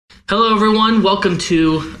Hello, everyone. Welcome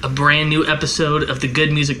to a brand new episode of the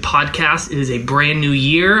Good Music Podcast. It is a brand new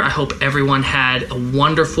year. I hope everyone had a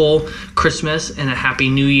wonderful Christmas and a happy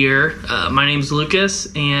new year. My name's Lucas,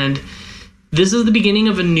 and this is the beginning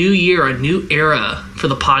of a new year, a new era for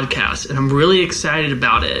the podcast, and I'm really excited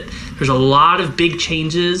about it. There's a lot of big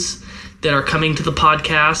changes that are coming to the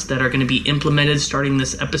podcast that are going to be implemented starting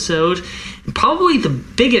this episode. And probably the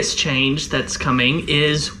biggest change that's coming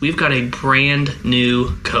is we've got a brand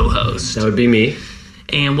new co-host. That would be me.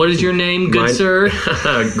 And what is your name, good sir?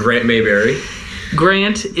 Grant Mayberry.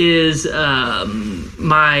 Grant is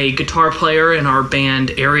my guitar player in our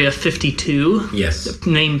band Area 52. Yes.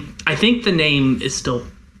 I think the name is still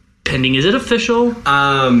pending. Is it official?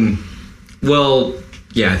 Well,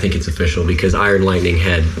 yeah, I think it's official because Iron Lightning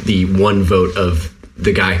had the one vote of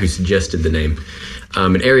the guy who suggested the name.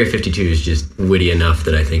 And Area 52 is just witty enough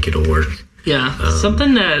that I think it'll work. Yeah,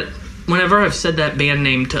 something that whenever I've said that band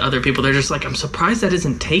name to other people, they're just like, I'm surprised that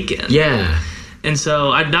isn't taken. Yeah. And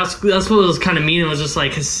so that's what it was kind of mean. It was just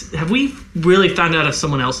like, have we really found out if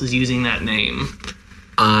someone else is using that name?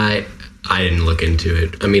 I didn't look into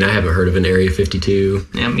it. I mean, I haven't heard of an Area 52.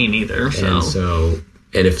 Yeah, me neither.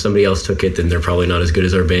 And if somebody else took it, then they're probably not as good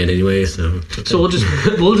as our band anyway. So okay. So we'll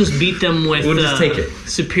just beat them with. We'll just take it.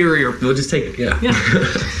 Superior. We'll just take it. Yeah. Yeah.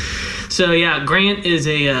 So yeah, Grant is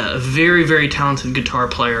a very, very talented guitar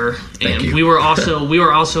player, Thank you. we were also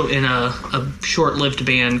in a short-lived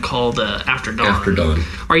band called After Dawn. After Dawn.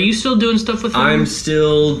 Are you still doing stuff with them? I'm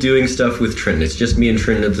still doing stuff with Trenton. It's just me and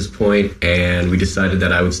Trenton at this point, and we decided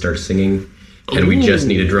that I would start singing, and we just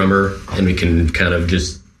need a drummer, and we can kind of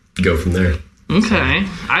just go from there. Okay.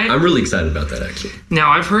 So, I'm really excited about that, actually. Now,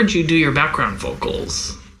 I've heard you do your background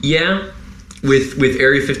vocals. Yeah, with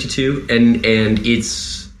Area 52, and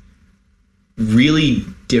it's really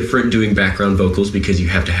different doing background vocals because you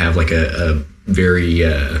have to have like a very,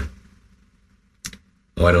 I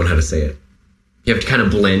don't know how to say it. You have to kind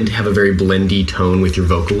of have a very blendy tone with your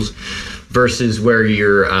vocals versus where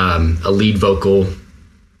you're a lead vocal,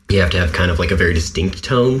 you have to have kind of like a very distinct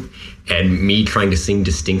tone. And me trying to sing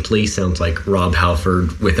distinctly sounds like Rob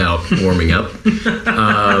Halford without warming up,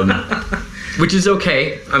 which is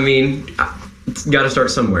okay. I mean, it's got to start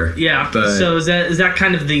somewhere. Yeah. But so is that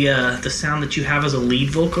kind of the sound that you have as a lead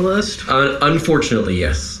vocalist? Unfortunately,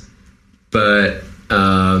 yes. But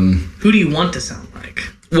who do you want to sound like?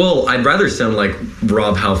 Well, I'd rather sound like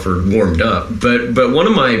Rob Halford warmed up. But one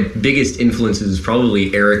of my biggest influences is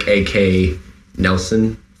probably Eric A.K.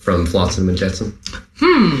 Nelson from Flotsam and Jetsam.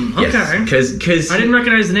 Okay. Yes, because I didn't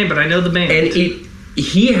recognize the name, but I know the band. And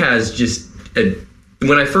he has just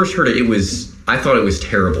when I first heard it, I thought it was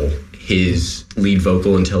terrible, his lead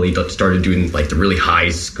vocal, until he started doing like the really high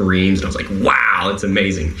screams, and I was like, wow, it's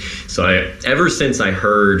amazing. So ever since I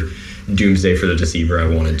heard Doomsday for the Deceiver, I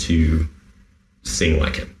wanted to sing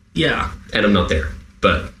like him. Yeah. And I'm not there,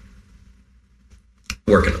 but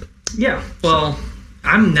working on it. Yeah. Well,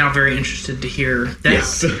 I'm now very interested to hear that.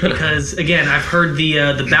 Yes. Because again, I've heard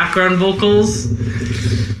the background vocals,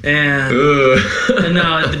 and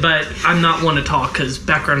but I'm not one to talk because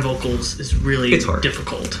background vocals is really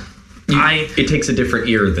difficult. It takes a different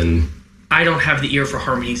ear than. I don't have the ear for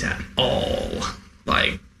harmonies at all.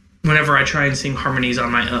 Like whenever I try and sing harmonies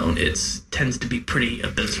on my own, it tends to be pretty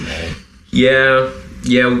abysmal. Yeah.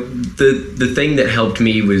 The thing that helped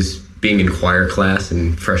me was being in choir class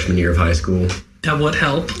in freshman year of high school. That would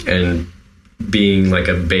help. And being like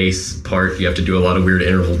a bass part, you have to do a lot of weird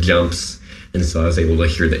interval jumps. And so I was able to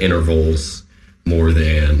hear the intervals more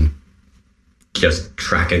than just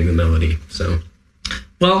tracking the melody. So,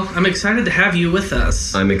 well, I'm excited to have you with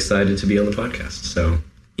us. I'm excited to be on the podcast. So,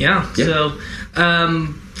 yeah. So,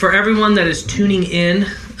 for everyone that is tuning in,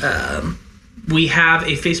 we have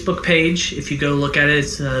a Facebook page. If you go look at it,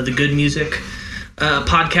 it's the Good Music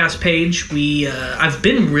podcast page. I've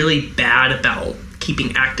been really bad about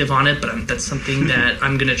keeping active on it, but that's something that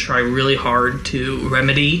I'm going to try really hard to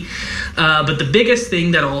remedy. But the biggest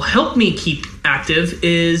thing that'll help me keep active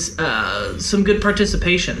is some good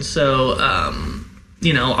participation. So,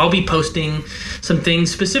 I'll be posting some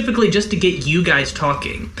things specifically just to get you guys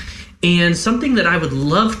talking. And something that I would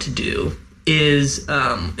love to do is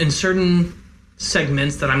in certain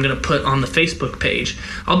segments that I'm going to put on the Facebook page,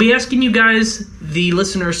 I'll be asking you guys, the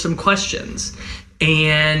listeners, some questions.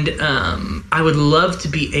 And I would love to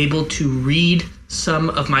be able to read some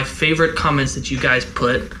of my favorite comments that you guys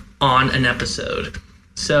put on an episode.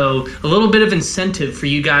 So a little bit of incentive for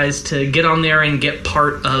you guys to get on there and get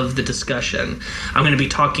part of the discussion. I'm going to be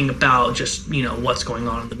talking about just, what's going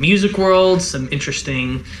on in the music world, some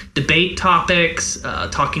interesting debate topics,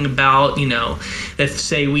 talking about, if,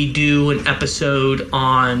 say, we do an episode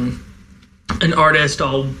on an artist,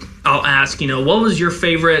 I'll ask, what was your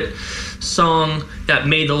favorite song that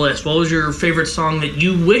made the list? What was your favorite song that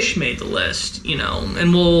you wish made the list?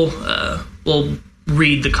 And we'll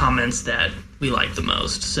read the comments that we like the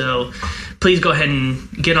most. So please go ahead and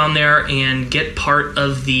get on there and get part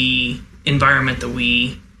of the environment that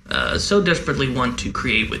we so desperately want to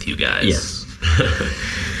create with you guys. Yes.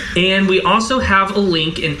 And we also have a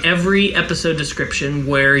link in every episode description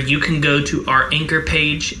where you can go to our Anchor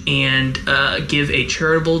page and give a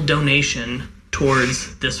charitable donation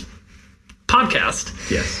towards this podcast.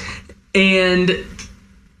 Yes. And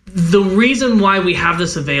the reason why we have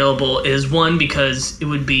this available is, one, because it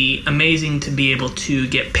would be amazing to be able to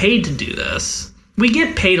get paid to do this. We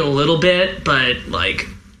get paid a little bit, but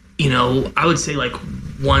I would say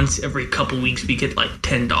once every couple weeks we get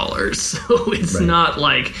 $10. So it's right. Not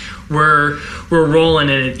like we're rolling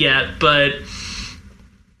in it yet, but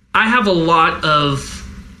I have a lot of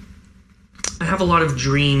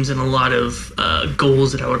dreams and a lot of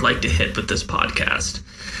goals that I would like to hit with this podcast.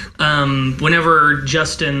 Whenever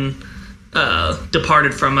Justin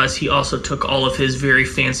departed from us, he also took all of his very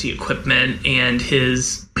fancy equipment and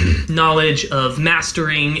his knowledge of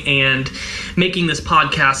mastering and making this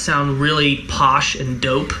podcast sound really posh and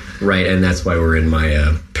dope. Right, and that's why we're in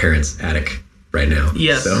my parents' attic right now.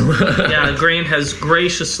 Yes. So. Yeah, Grant has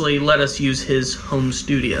graciously let us use his home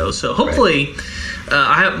studio. So hopefully,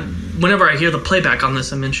 right. Whenever I hear the playback on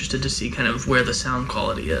this, I'm interested to see kind of where the sound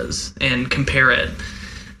quality is and compare it.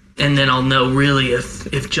 And then I'll know really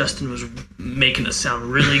if Justin was making us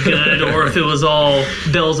sound really good or if it was all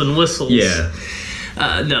bells and whistles. Yeah.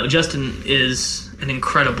 No, Justin is an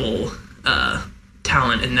incredible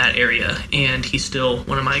talent in that area, and he's still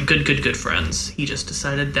one of my good friends. He just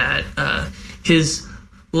decided that his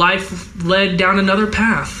life led down another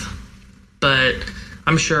path, but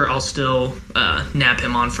I'm sure I'll still nab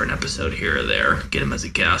him on for an episode here or there, get him as a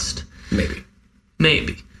guest.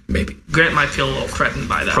 Maybe. Grant might feel a little threatened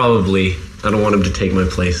by that. Probably. I don't want him to take my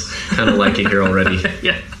place. Kind of like it here already.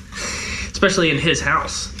 Yeah. Especially in his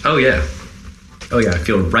house. Oh, yeah. I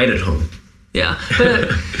feel right at home. Yeah.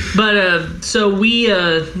 But so we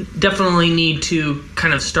definitely need to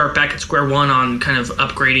kind of start back at square one on kind of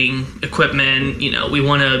upgrading equipment. We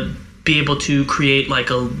want to be able to create like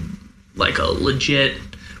a legit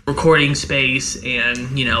recording space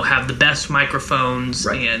and have the best microphones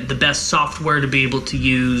right. and the best software to be able to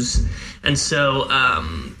use. And so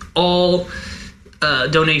all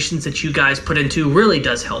donations that you guys put into really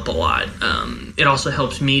does help a lot. It also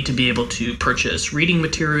helps me to be able to purchase reading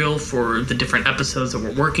material for the different episodes that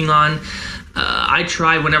we're working on. I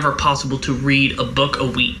try whenever possible to read a book a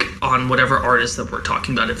week on whatever artist that we're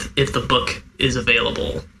talking about if the book is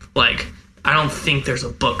available. I don't think there's a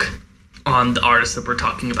book on the artists that we're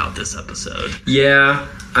talking about this episode. Yeah,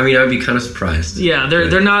 I mean, I'd be kind of surprised. Yeah,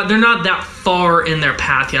 they're not that far in their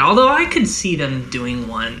path yet. Although I could see them doing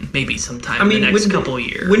one maybe sometime in the next couple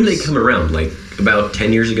years. When did they come around? About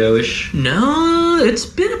 10 years ago-ish? No, it's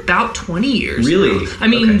been about 20 years. Really? Now. I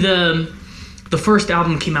mean, the first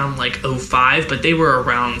album came out in 2005, but they were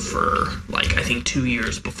around for I think 2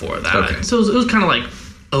 years before that. Okay. So it was kind of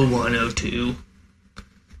 2001, 2002.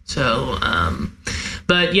 So,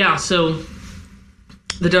 but yeah, so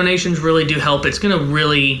the donations really do help. It's going to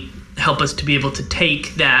really help us to be able to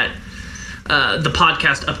take that, the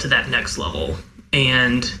podcast up to that next level.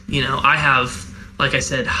 And, I have, like I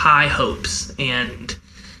said, high hopes, and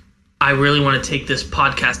I really want to take this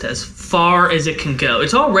podcast as far as it can go.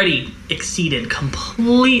 It's already exceeded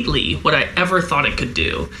completely what I ever thought it could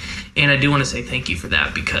do. And I do want to say thank you for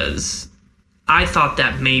that, because I thought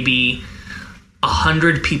that maybe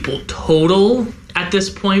 100 people total at this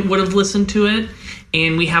point would have listened to it,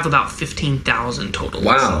 and we have about 15,000 total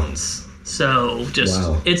listens. So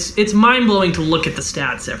it's mind-blowing to look at the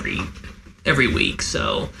stats every week.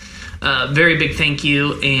 So very big thank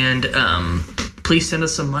you, and please send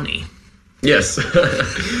us some money. Yes,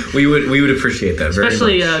 we would appreciate that very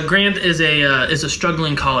Especially much. Grant is a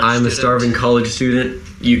struggling college student. I'm a starving college student.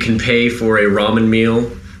 You can pay for a ramen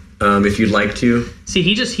meal if you'd like to. See,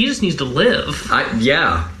 he just needs to live.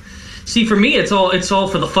 Yeah. See, for me, it's all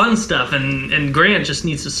for the fun stuff, and Grant just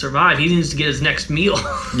needs to survive. He needs to get his next meal.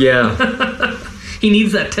 Yeah. He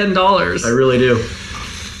needs that $10. I really do.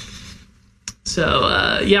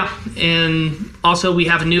 So, yeah. And also, we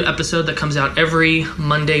have a new episode that comes out every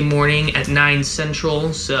Monday morning at 9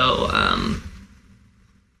 Central. So,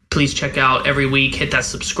 please check out every week. Hit that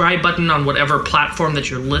subscribe button on whatever platform that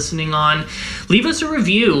you're listening on. Leave us a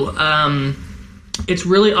review. It's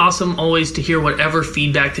really awesome always to hear whatever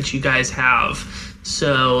feedback that you guys have.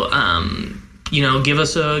 So, give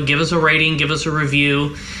us a rating, give us a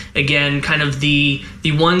review. Again, kind of the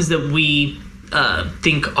ones that we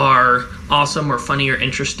think are awesome or funny or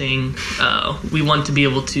interesting, we want to be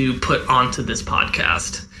able to put onto this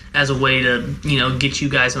podcast as a way to, get you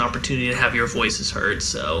guys an opportunity to have your voices heard.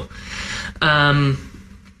 So,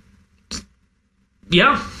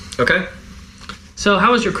 yeah. Okay. So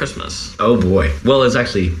how was your Christmas? Oh boy. Well, it's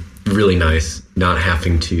actually really nice not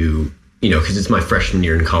having to, because it's my freshman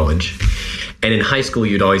year in college. And in high school,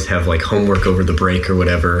 you'd always have like homework over the break or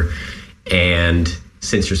whatever. And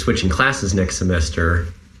since you're switching classes next semester,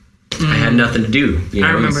 I had nothing to do.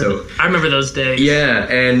 I remember those days. Yeah,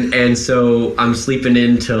 and so I'm sleeping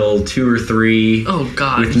in till 2 or 3. Oh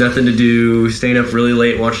God. With nothing to do, staying up really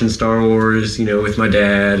late watching Star Wars, with my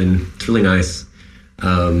dad, and it's really nice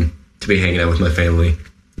to be hanging out with my family.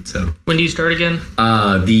 So when do you start again?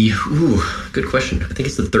 Good question. I think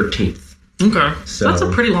it's the 13th. Okay, so that's a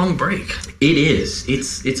pretty long break. It is.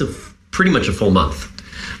 It's pretty much a full month.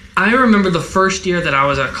 I remember the first year that I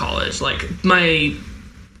was at college,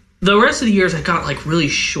 the rest of the years I got like really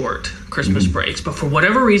short Christmas breaks, but for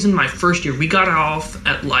whatever reason, my first year we got off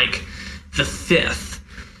at like the 5th.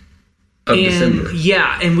 Of December.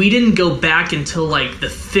 Yeah, and we didn't go back until like the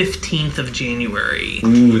 15th of January.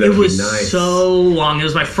 Ooh, that it was nice. So long. It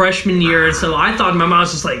was my freshman year, and so I thought my mom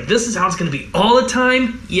was just like, this is how it's going to be all the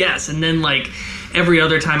time? Yes. And then like every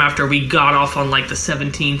other time after we got off on like the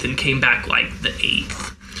 17th and came back like the 8th.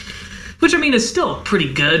 Which, I mean, is still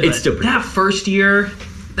pretty good. It's still pretty that good. First year,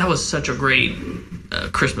 that was such a great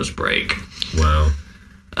Christmas break. Wow.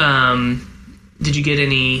 Did you get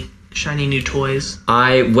any shiny new toys?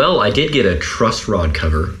 I did get a truss rod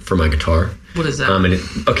cover for my guitar. What is that?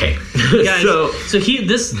 Okay. Guys,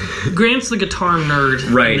 this Grant's the guitar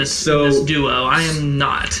nerd right. in this duo. I am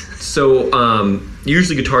not. So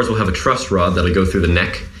usually guitars will have a truss rod that'll go through the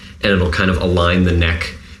neck, and it'll kind of align the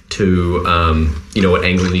neck to what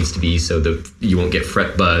angle it needs to be, so that you won't get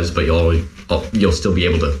fret buzz, but you'll still be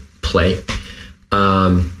able to play.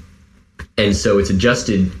 And so it's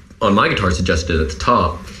adjusted on my guitar. It's adjusted at the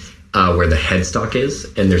top where the headstock is,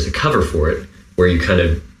 and there's a cover for it where you kind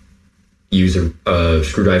of use a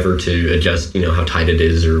screwdriver to adjust, how tight it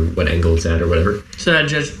is or what angle it's at or whatever. So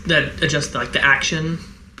that adjusts like the action.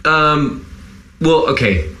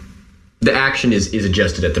 Okay. The action is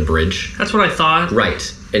adjusted at the bridge. That's what I thought.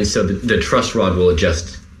 Right. And so the truss rod will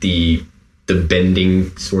adjust the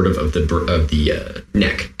bending sort of the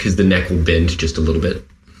neck, because the neck will bend just a little bit.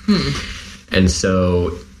 And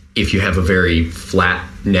so if you have a very flat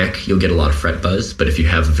neck, you'll get a lot of fret buzz. But if you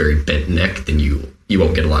have a very bent neck, then you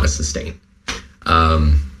won't get a lot of sustain.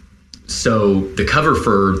 So the cover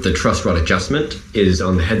for the truss rod adjustment is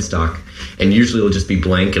on the headstock, and usually it'll just be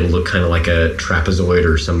blank. It'll look kind of like a trapezoid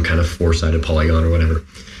or some kind of 4-sided polygon or whatever.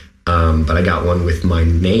 But I got one with my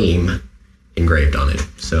name engraved on it.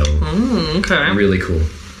 So okay. Really cool.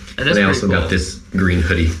 And I also got this green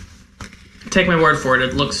hoodie. Take my word for it.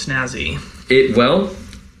 It looks snazzy.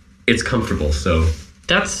 It's comfortable. So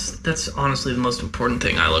that's honestly the most important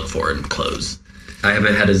thing I look for in clothes. I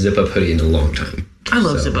haven't had a zip-up hoodie in a long time. I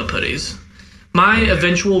love zip-up hoodies. My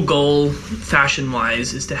eventual goal,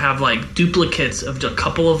 fashion-wise, is to have like duplicates of a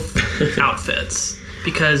couple of outfits.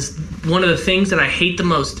 Because one of the things that I hate the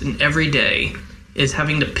most in every day is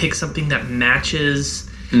having to pick something that matches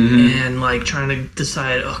and like trying to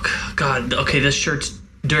decide, oh God, okay, this shirt's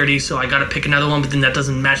dirty, so I got to pick another one, but then that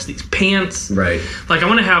doesn't match these pants. Right. Like I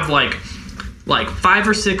want to have like 5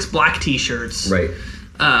 or 6 black t-shirts. Right.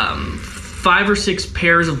 5 or 6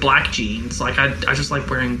 pairs of black jeans. Like I just like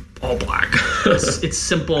wearing all black. It's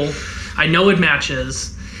simple. I know it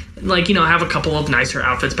matches. Like, have a couple of nicer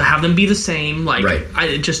outfits, but have them be the same. Like, right.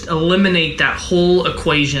 I just eliminate that whole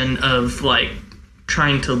equation of like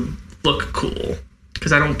trying to look cool,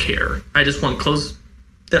 because I don't care. I just want clothes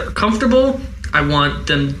that are comfortable. I want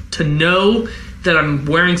them to know that I'm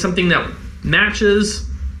wearing something that matches,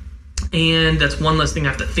 and that's one less thing I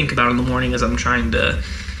have to think about in the morning as I'm trying to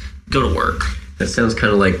go to work. That sounds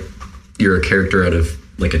kind of like you're a character out of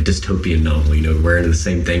like a dystopian novel, wearing the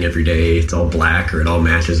same thing every day. It's all black or it all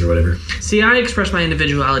matches or whatever. See, I express my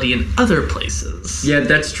individuality in other places. Yeah,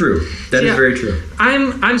 that's true. That is very true.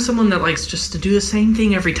 I'm someone that likes just to do the same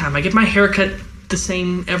thing every time. I get my hair cut the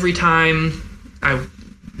same every time. I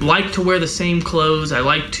like to wear the same clothes. I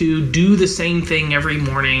like to do the same thing every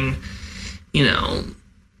morning. I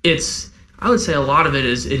would say a lot of it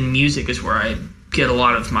is in music is where I get a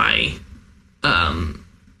lot of my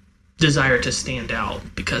desire to stand out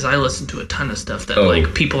because I listen to a ton of stuff that Oh.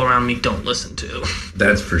 like people around me don't listen to.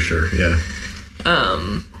 That's for sure. Yeah.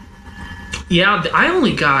 Yeah, I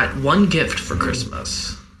only got one gift for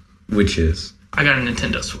Christmas. Which is I got a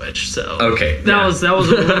Nintendo Switch, so okay. that was it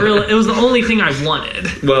was the only thing I wanted.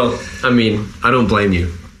 Well, I mean, I don't blame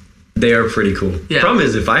you. They are pretty cool. Yeah. Problem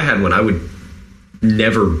is, if I had one, I would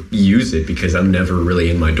never use it because I'm never really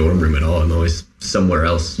in my dorm room at all. I'm always somewhere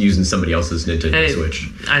else using somebody else's Nintendo Hey, Switch.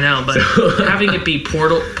 I know, but having it be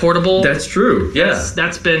portable, That's true. Yeah.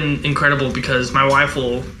 that's been incredible because my wife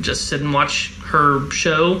will just sit and watch her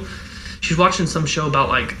show. She's watching some show about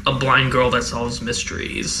like a blind girl that solves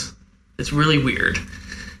mysteries. It's really weird.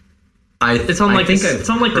 It's on like the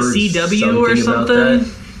CW or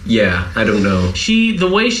something. Yeah, I don't know. The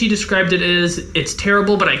way she described it is it's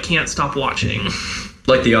terrible, but I can't stop watching.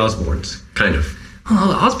 Like the Osbournes, kind of. Oh,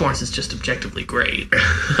 the Osbournes is just objectively great.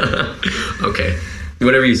 Okay,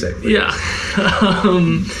 whatever you say. Yeah.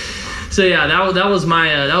 So yeah, that was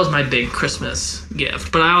my big Christmas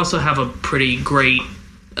gift. But I also have a pretty great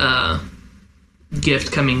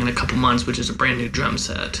gift coming in a couple months, which is a brand new drum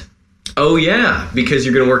set. Oh yeah, because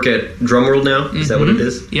you're gonna work at Drumworld now. Is that what it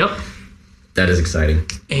is? Yep. That is exciting.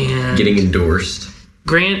 And Getting endorsed.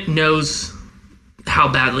 Grant knows how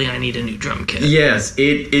badly I need a new drum kit. Yes,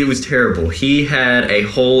 it was terrible. He had a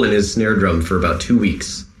hole in his snare drum for about 2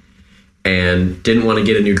 weeks and didn't want to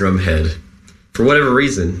get a new drum head for whatever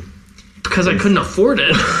reason. Because I couldn't afford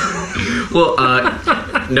it. Well,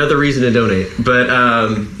 another reason to donate. But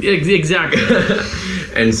Exactly.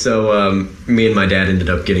 and so me and my dad ended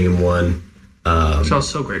up getting him one. Which I was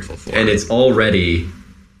so grateful for. And it's already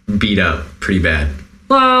beat up pretty bad.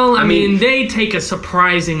 Well, I mean- mean, they take a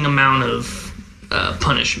surprising amount of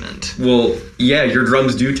punishment. Well, yeah, your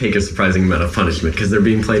drums do take a surprising amount of punishment because they're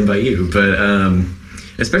being played by you. But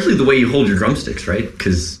especially the way you hold your drumsticks, right?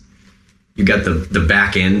 Because you got the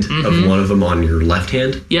back end of one of them on your left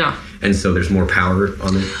hand. Yeah. And so there's more power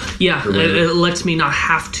on it. Yeah, Or whatever. it lets me not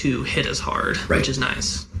have to hit as hard, Right. which is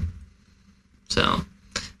nice. So,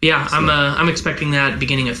 yeah, I'm expecting that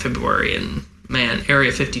beginning of February, and man,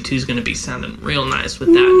 Area 52 is going to be sounding real nice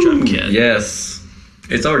with that drum kit. Yes.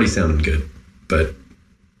 It's already sounding good. But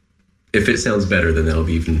if it sounds better, then that'll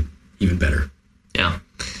be even better. Yeah.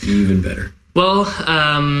 Even better. Well,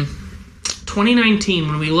 2019,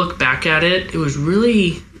 when we look back at it, it was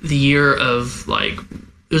really the year of it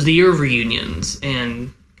was the year of reunions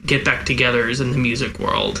and get back togethers in the music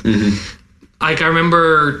world. Like I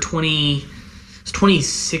remember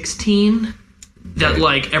 2016 that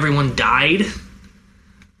Right. everyone died.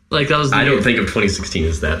 Like that was the I year. don't think of 2016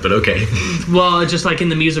 as that, but okay. Well, just like in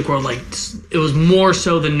the music world, it was more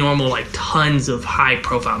so than normal. Like tons of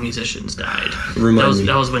high-profile musicians died. Remind me.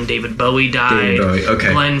 That was when David Bowie died. David Bowie,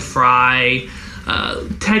 okay. Glenn Frey.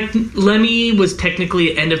 Lemmy was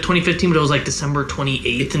technically end of 2015, but it was like December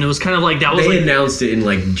 28th, and it was kind of like that was They like, announced it in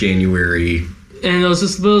like January. and it was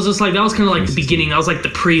just like that was kind of like the beginning. That was like the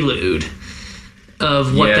prelude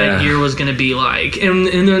of what that Yeah. year was going to be like, and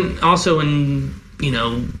then also in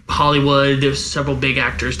Hollywood, there's several big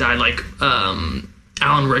actors died. Like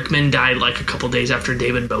Alan Rickman died like a couple days after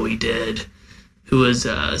David Bowie did, who was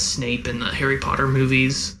Snape in the Harry Potter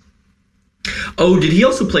movies. Oh, did he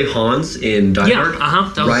also play Hans in Die Yeah,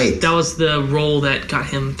 Hard? that was the role that got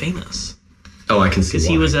him famous. Oh, I can see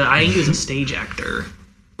Because why. I think he was a stage actor.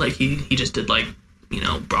 Like he just did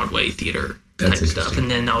Broadway theater That's type stuff, interesting.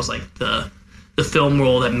 and then that was like the film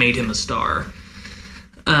role that made him a star.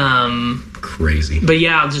 Crazy. But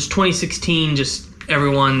yeah, just 2016, just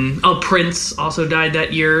everyone. Oh, Prince also died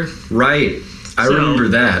that year. Right. I So- remember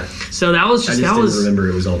that. So that was I just didn't remember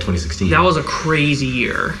it was all 2016. that was a crazy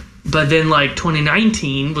year. But then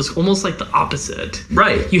 2019 was almost like the opposite.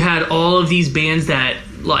 right. You had all of these bands that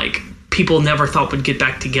people never thought would get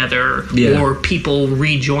back together, Yeah. or people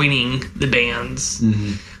rejoining the bands.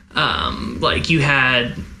 You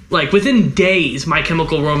had within days, My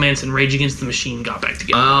Chemical Romance and Rage Against the Machine got back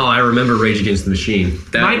together. Oh, I remember Rage Against the Machine.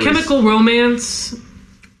 My Chemical Romance,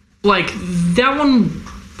 that one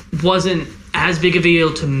wasn't as big of a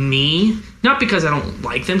deal to me. Not because I don't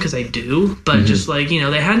like them, because I do, but just they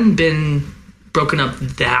hadn't been broken up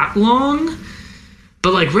that long.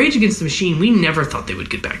 But Rage Against the Machine, we never thought they would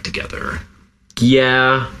get back together.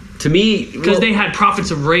 Yeah. To me, Because they had Prophets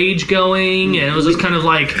of Rage going, and it was just kind of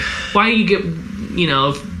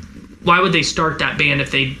why would they start that band if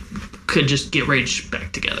they could just get Rage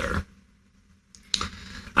back together?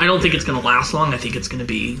 I don't think it's going to last long. I think it's going to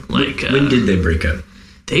be when did they break up?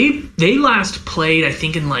 They last played, I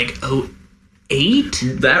think, in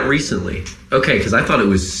 2008. That recently. Okay, because I thought it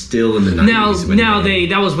was still in the 90s.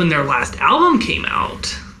 That was when their last album came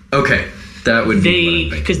out. Okay. That would be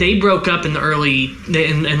because they broke up in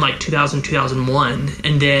the in like 2000, 2001,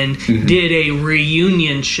 and then did a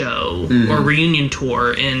reunion show or reunion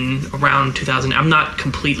tour in around 2000. I'm not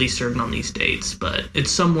completely certain on these dates, but it's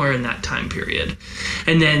somewhere in that time period.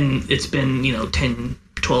 And then it's been 10,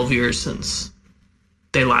 12 years since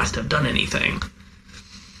they last have done anything.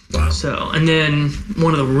 Wow. So, and then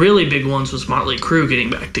one of the really big ones was Motley Crue getting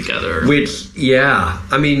back together. Which, yeah,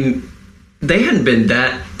 I mean, they hadn't been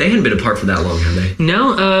apart for that long, have they?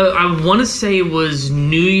 No, I want to say it was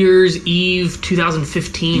New Year's Eve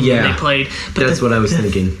 2015 when they played. But that's what I was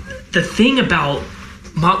thinking. The thing about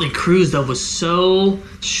Motley Crue, though, was so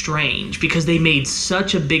strange because they made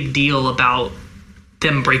such a big deal about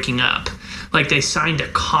them breaking up. Like, they signed a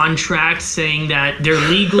contract saying that they're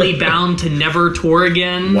legally bound to never tour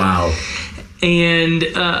again. Wow. And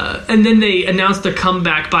then they announced their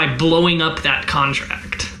comeback by blowing up that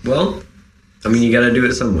contract. Well, I mean, you got to do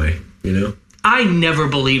it some way, I never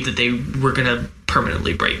believed that they were going to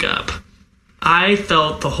permanently break up. I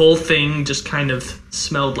felt the whole thing just kind of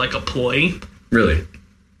smelled like a ploy. Really?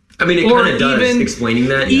 I mean, it kind of does, explaining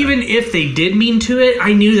that. Even if they did mean to it,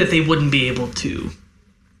 I knew that they wouldn't be able to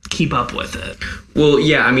keep up with it. Well,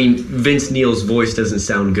 yeah, I mean, Vince Neil's voice doesn't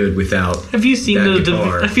sound good without Have you seen that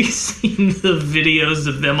guitar. Have you seen the videos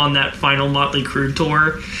of them on that final Motley Crue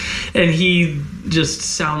tour? And he just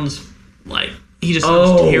sounds like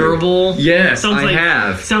terrible. Yes, I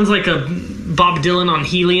have. Sounds like a Bob Dylan on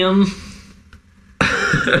helium.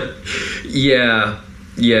 Yeah.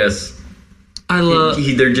 Yes.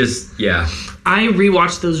 They're just, yeah. I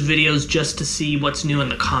rewatched those videos just to see what's new in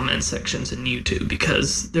the comment sections in YouTube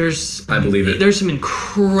because I believe it. There's some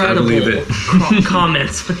incredible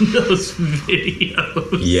comments in those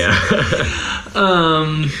videos. Yeah.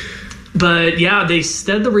 But yeah, they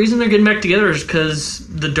said the reason they're getting back together is because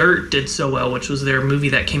The Dirt did so well, which was their movie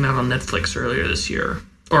that came out on Netflix earlier this year.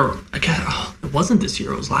 Or I guess it wasn't this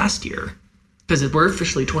year; it was last year because we're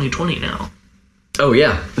officially 2020 now. Oh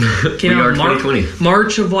yeah, came out in 2020.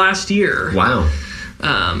 March of last year. Wow,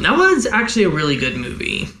 that was actually a really good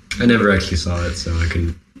movie. I never actually saw it, so I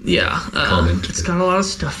can comment. It's got a lot of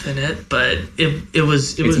stuff in it, but it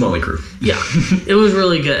was Motley Crue. Yeah, it was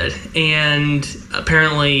really good, and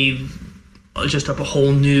apparently just up a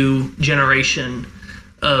whole new generation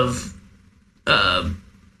of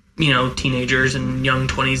teenagers and young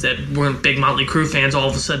 20s that weren't big Motley Crue fans all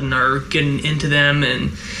of a sudden are getting into them,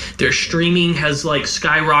 and their streaming has like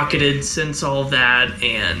skyrocketed since all of that,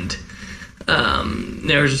 and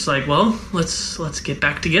they were just like, well, let's get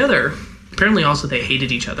back together. Apparently also they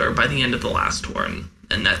hated each other by the end of the last tour,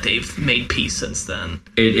 and that they've made peace since then.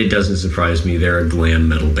 It doesn't surprise me. They're a glam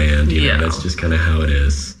metal band, you know, that's just kind of how it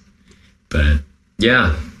is. But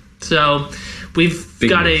yeah. So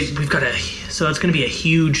so it's going to be a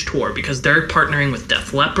huge tour because they're partnering with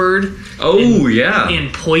Def Leppard. Oh, yeah.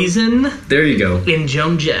 And Poison. There you go. And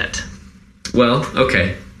Joan Jett. Well,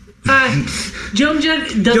 okay. Joan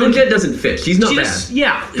Jett doesn't fit. She's not bad.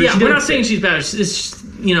 Yeah. We're not saying she's bad. It's just,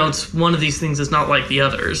 it's one of these things that's not like the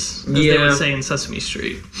others, as they would say in Sesame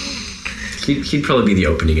Street. She'd probably be the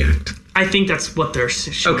opening act. I think that's what they're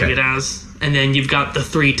showing it as. And then you've got the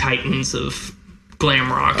three titans of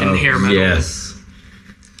glam rock and hair metal. Yes.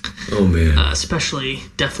 Oh man. Especially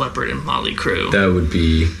Def Leppard and Motley Crue. That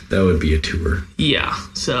would be a tour. Yeah.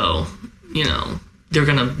 So, they're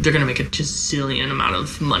gonna make a gazillion amount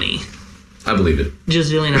of money. I believe it.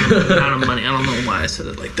 Gazillion amount of money. I don't know why I said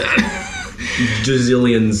it like that.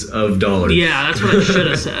 Gazillions of dollars. Yeah, that's what I should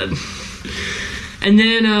have said. And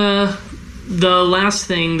then the last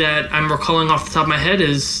thing that I'm recalling off the top of my head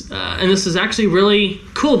is, and this is actually really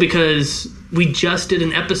cool because we just did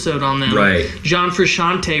an episode on them. Right. John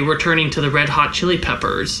Frusciante returning to the Red Hot Chili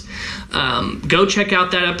Peppers. Go check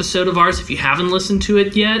out that episode of ours if you haven't listened to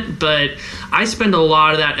it yet. But I spend a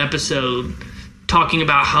lot of that episode talking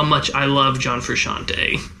about how much I love John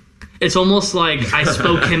Frusciante. It's almost like I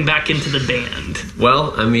spoke him back into the band.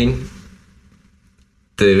 Well, I mean,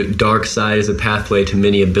 the dark side is a pathway to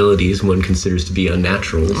many abilities one considers to be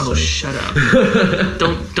unnatural. Oh, so. Shut up!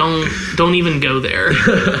 Don't even go there.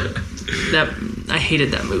 I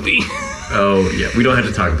hated that movie. Oh yeah, we don't have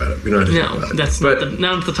to talk about it. That's not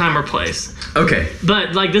the time or place. Okay,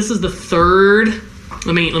 but like this is the third.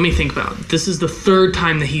 Let me think about it. This is the third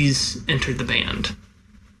time that he's entered the band,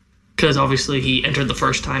 because obviously he entered the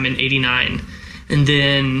first time in '89, and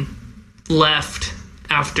then left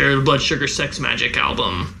after the Blood Sugar Sex Magic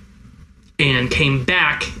album, and came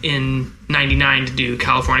back in '99 to do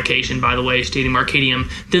Californication, by the way, Stadium Arcadium,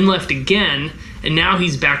 then left again, and now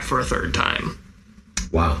he's back for a third time.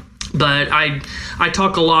 Wow. But I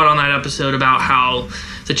talk a lot on that episode about how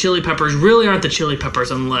The Chili Peppers really aren't the Chili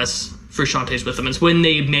Peppers unless Frusciante's with them. It's when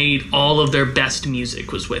they made all of their best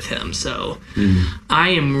music was with him. So I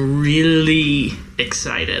am really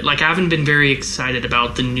excited. Like, I haven't been very excited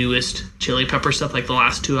about the newest Chili Pepper stuff, like the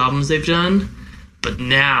last 2 albums they've done. But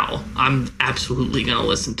now I'm absolutely going to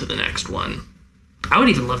listen to the next one. I would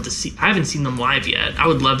even love to see... I haven't seen them live yet. I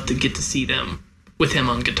would love to get to see them with him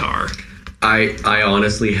on guitar. I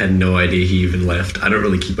honestly had no idea he even left. I don't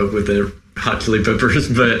really keep up with the Hot Chili Peppers,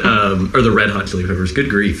 but or the Red Hot Chili Peppers. Good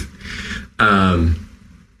grief.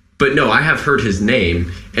 But no, I have heard his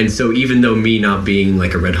name, and so even though me not being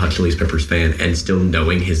like a Red Hot Chili Peppers fan and still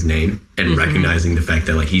knowing his name and recognizing the fact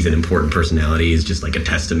that like he's an important personality is just like a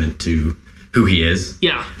testament to who he is.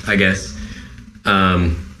 Yeah, I guess.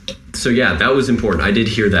 So yeah, that was important. I did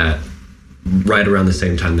hear that right around the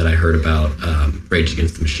same time that I heard about Rage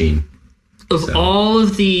Against the Machine. Of all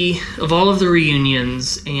of the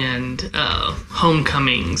reunions and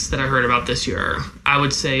homecomings that I heard about this year, I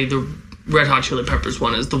would say the Red Hot Chili Peppers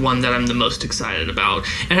one is the one that I'm the most excited about.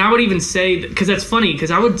 And I would even say, because that's funny,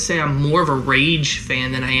 because I would say I'm more of a Rage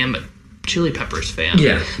fan than I am a Chili Peppers fan.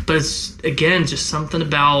 Yeah. But it's, again, just something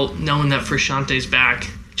about knowing that Frusciante's back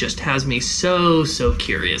just has me so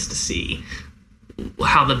curious to see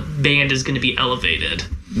how the band is going to be elevated.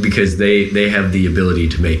 Because they have the ability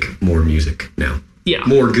to make more music now. Yeah.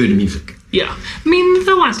 More good music. Yeah. I mean,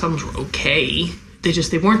 the last albums were okay.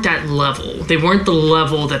 They weren't that level. They weren't the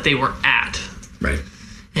level that they were at. Right.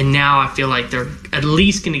 And now I feel like they're at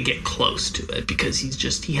least going to get close to it because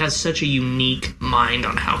he has such a unique mind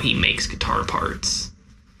on how he makes guitar parts.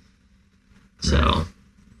 So,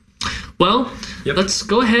 well, let's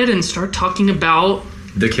go ahead and start talking about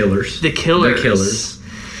The Killers. The Killers. The Killers.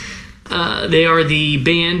 They are the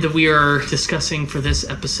band that we are discussing for this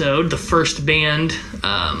episode. The first band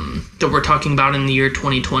that we're talking about in the year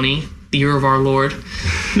 2020, the year of our Lord.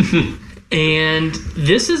 And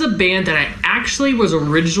this is a band that I actually was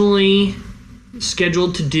originally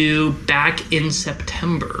scheduled to do back in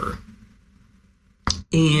September.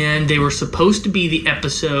 And they were supposed to be the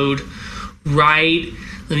episode right...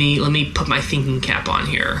 Let me put my thinking cap on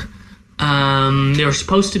here. They were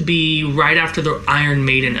supposed to be right after the Iron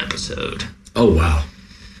Maiden episode. Oh wow!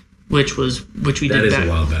 Which we did a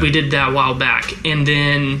while back. We did that a while back, and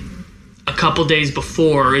then a couple days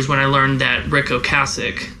before is when I learned that Rick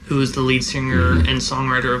Ocasek, who is the lead singer and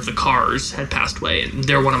songwriter of the Cars, had passed away. And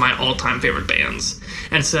they're one of my all-time favorite bands,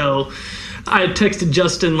 and so I texted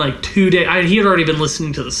Justin like 2 days. He had already been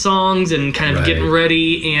listening to the songs and kind of getting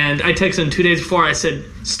ready. And I texted him 2 days before. I said,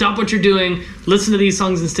 "Stop what you're doing. Listen to these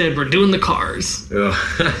songs instead. We're doing the Cars."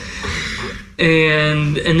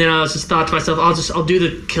 and then I was just thought to myself, I'll do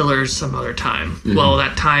the Killers some other time. Well,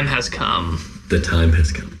 that time has come. The time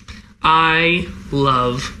has come. I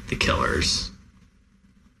love the Killers.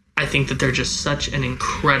 I think that they're just such an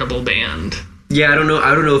incredible band. Yeah, I don't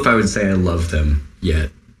know if I would say I love them yet.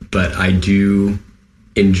 But I do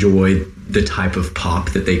enjoy the type of pop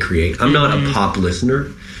that they create. I'm not a pop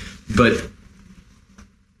listener, but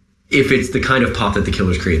if it's the kind of pop that the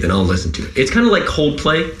Killers create, then I'll listen to it. It's kind of like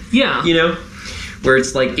Coldplay, you know, where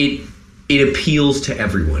it's like it appeals to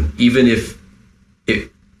everyone, even if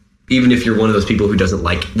you're one of those people who doesn't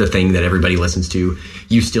like the thing that everybody listens to,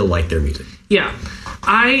 you still like their music. Yeah.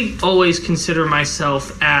 I always consider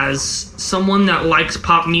myself as someone that likes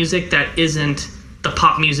pop music that isn't the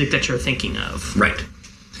pop music that you're thinking of. Right.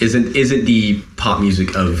 Isn't the pop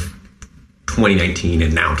music of 2019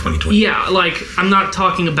 and now 2020. Yeah, like I'm not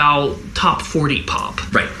talking about top 40 pop.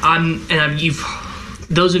 Right.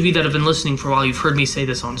 Those of you that have been listening for a while, you've heard me say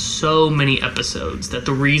this on so many episodes that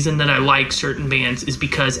the reason that I like certain bands is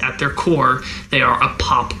because at their core they are a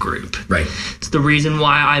pop group. Right. It's the reason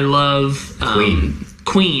why I love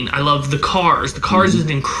Queen. I love the Cars. The Cars is an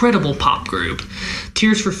incredible pop group.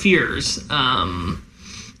 Tears for Fears.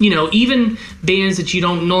 Even bands that you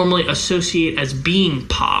don't normally associate as being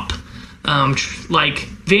pop, like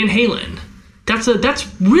Van Halen. That's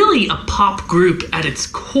really a pop group at its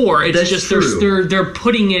core. It's just they're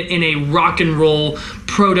putting it in a rock and roll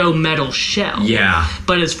proto metal shell. Yeah.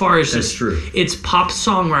 But as far as that's true. It's pop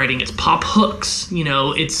songwriting. It's pop hooks.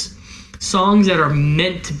 It's songs that are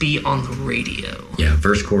meant to be on the radio. Yeah,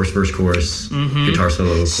 verse, chorus, guitar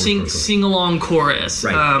solo, sing along chorus.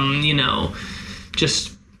 Right.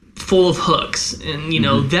 Just full of hooks, and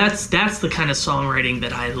that's the kind of songwriting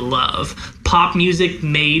that I love. Pop music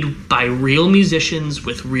made by real musicians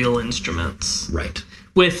with real instruments. Right.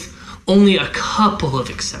 With only a couple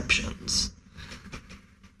of exceptions.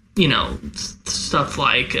 Stuff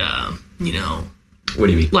like What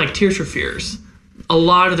do you mean? Like Tears for Fears. a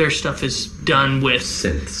lot of their stuff is done with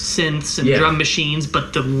Synths and drum machines,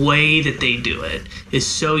 but the way that they do it is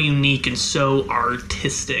so unique and so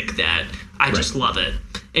artistic that I just love it.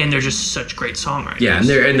 And they're just such great songwriters. Yeah,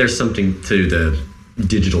 and there's something to the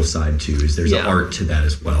digital side too. There's an art to that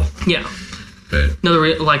as well. Yeah. But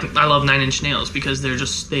I love Nine Inch Nails because they're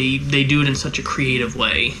just they do it in such a creative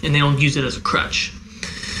way, and they don't use it as a crutch.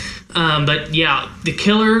 But yeah, The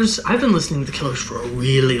Killers. I've been listening to The Killers for a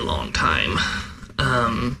really long time.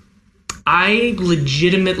 I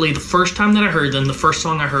legitimately, the first time that I heard them, the first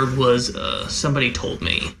song I heard was Somebody Told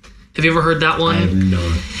Me. Have you ever heard that one? I have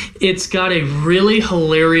not. It's got a really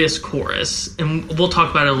hilarious chorus, and we'll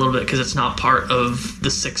talk about it a little bit because it's not part of the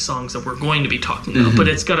 6 songs that we're going to be talking about, but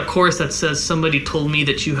it's got a chorus that says, somebody told me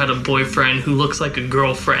that you had a boyfriend who looks like a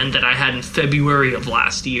girlfriend that I had in February of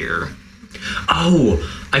last year. Oh,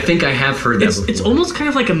 I think I have heard that before. It's almost kind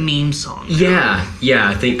of like a meme song. Yeah.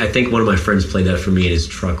 I think one of my friends played that for me in his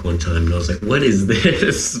truck one time, and I was like, what is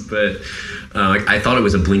this? But I thought it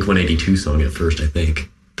was a Blink-182 song at first, I think.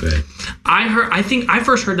 But I think I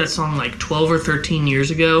first heard that song like 12 or 13 years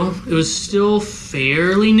ago. It was still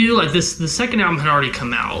fairly new. Like the second album had already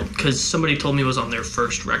come out because somebody told me it was on their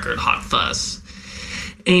first record, Hot Fuss.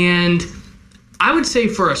 And I would say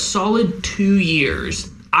for a solid 2 years,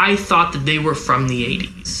 I thought that they were from the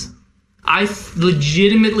 80s. I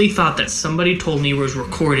legitimately thought that Somebody Told Me was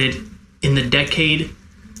recorded in the decade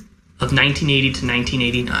of 1980 to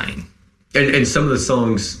 1989. And some of the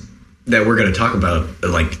songs that we're going to talk about,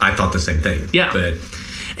 like, I thought the same thing. Yeah. But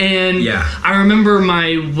I remember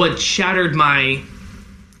what shattered my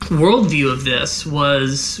worldview of this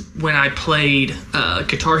was when I played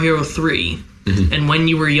Guitar Hero 3, and When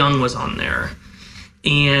You Were Young was on there.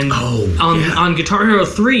 And on Guitar Hero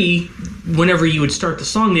 3, whenever you would start the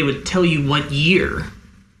song, they would tell you what year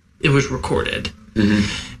it was recorded. And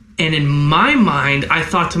in my mind, I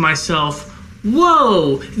thought to myself,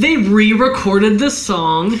 whoa, they re-recorded this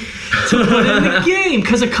song to put in the game.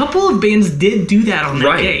 Because a couple of bands did do that on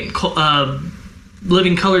that game.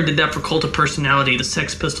 Living Colour did that for Cult of Personality. The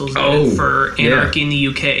Sex Pistols did it for Anarchy in the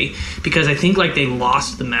UK. Because I think like they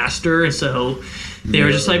lost the master, and so they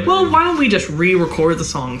were just like, well, why don't we just re-record the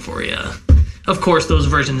song for you? Of course, those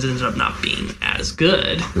versions ended up not being as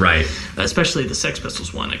good. Right. Especially the Sex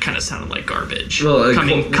Pistols one. It kind of sounded like garbage. Well,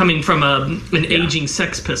 coming from an aging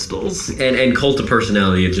Sex Pistols. And Cult of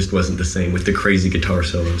Personality, it just wasn't the same with the crazy guitar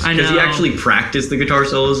solos. I know. Because he actually practiced the guitar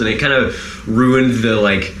solos, and it kind of ruined the,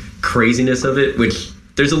 like, craziness of it, which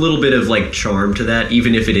there's a little bit of, like, charm to that,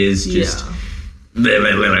 even if it is just, all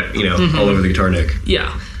over the guitar neck.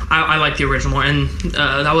 Yeah. I like the original one, and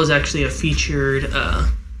that was actually a featured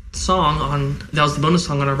song that was the bonus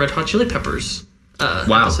song on our Red Hot Chili Peppers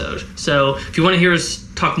episode. So if you want to hear us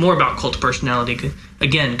talk more about Cult of Personality,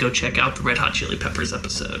 again, go check out the Red Hot Chili Peppers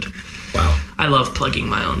episode. Wow. I love plugging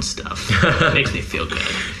my own stuff. It makes me feel good.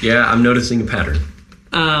 Yeah, I'm noticing a pattern.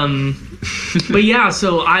 But yeah,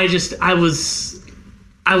 so I was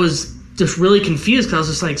just really confused because I was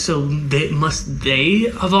just like, so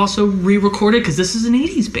they have also re-recorded, because this is an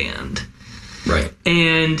 80s band. Right.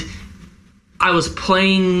 And I was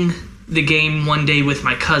playing the game one day with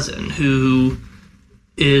my cousin, who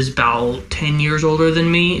is about 10 years older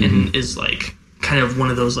than me and is like kind of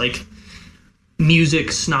one of those like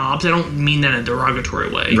music snobs. I don't mean that in a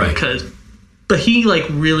derogatory way, right? But he like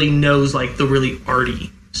really knows like the really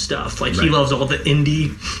arty stuff. Like he loves all the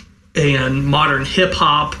indie and modern hip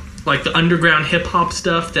hop, like the underground hip hop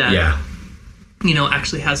stuff that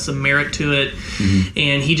actually has some merit to it.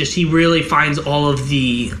 And he really finds all of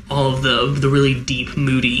the really deep,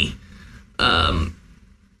 moody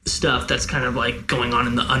stuff that's kind of like going on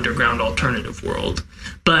in the underground alternative world.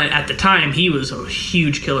 But at the time, he was a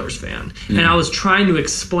huge Killers fan. And I was trying to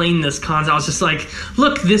explain this concept. I was just like,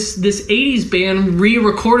 look, this 80s band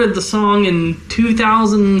re-recorded the song in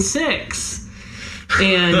 2006.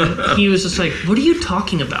 And he was just like, what are you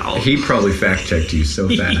talking about? He probably fact-checked you so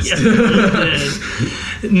fast.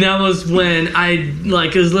 And that was when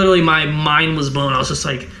it was literally my mind was blown. I was just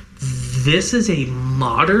like, this is a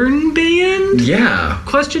modern band? Yeah.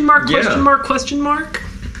 Question mark.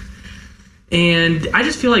 And I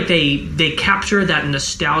just feel like they capture that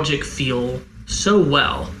nostalgic feel so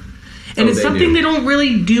well. And it's something they don't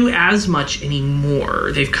really do as much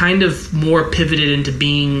anymore. They've kind of more pivoted into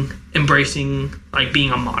embracing like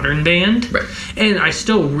being a modern band. Right. And I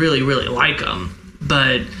still really, really like them.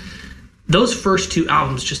 But those first 2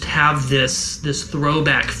 albums just have this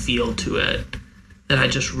throwback feel to it that I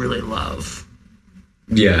just really love.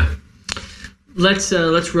 Yeah. Let's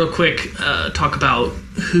real quick talk about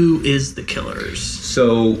who is the Killers.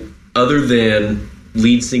 So other than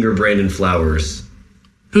lead singer Brandon Flowers,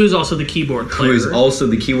 Who is also the keyboard player. Who is also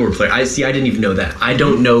the keyboard player. I didn't even know that. I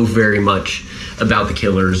don't know very much about the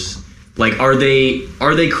Killers. Like, are they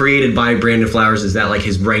created by Brandon Flowers? Is that like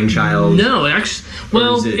his brainchild? No, actually,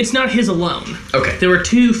 it's not his alone. Okay. There were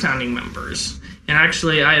 2 founding members. And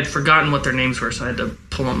actually, I had forgotten what their names were, so I had to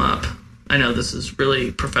pull them up. I know this is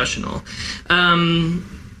really professional. Brandon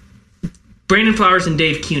Flowers and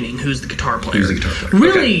Dave Keuning, who's the guitar player.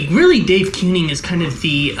 Really, Dave Keuning is kind of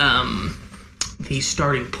the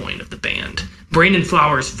starting point of the band. Brandon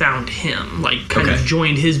Flowers found him, like kind of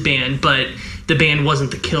joined his band, but the band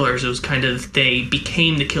wasn't the Killers. It was kind of, they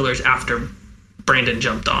became the Killers after Brandon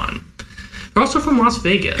jumped on. They're also from Las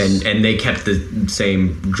Vegas. And they kept the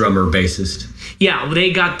same drummer, bassist. Yeah,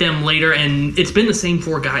 they got them later, and it's been the same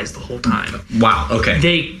 4 guys the whole time. Wow, okay.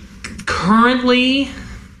 They currently,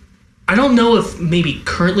 I don't know if maybe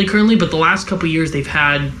currently, but the last couple of years they've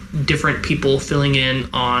had different people filling in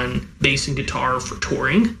on bass and guitar for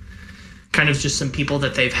touring. Kind of just some people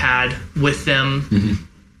that they've had with them. Mm-hmm.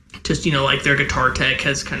 Just, like their guitar tech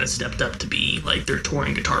has kind of stepped up to be like their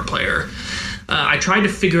touring guitar player. I tried to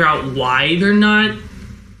figure out why they're not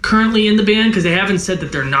currently in the band, because they haven't said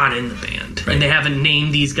that they're not in the band. Right. And they haven't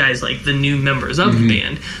named these guys like the new members of the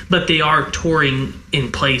band, but they are touring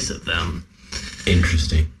in place of them.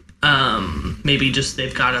 Interesting. Maybe just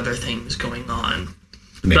they've got other things going on.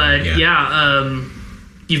 Maybe, but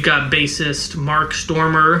you've got bassist Mark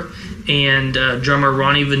Stormer and drummer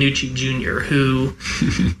Ronnie Vannucci Jr., who,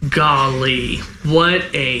 golly, what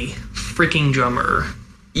a freaking drummer.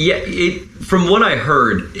 Yeah, from what I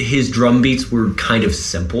heard, his drum beats were kind of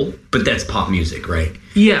simple, but that's pop music, right?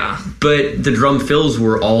 Yeah. But the drum fills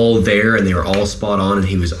were all there, and they were all spot on, and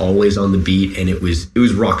he was always on the beat, and it was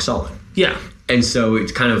rock solid. Yeah. And so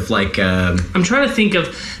it's kind of like... I'm trying to think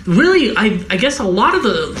of... Really, I guess a lot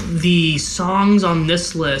of the songs on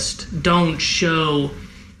this list don't show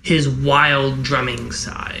his wild drumming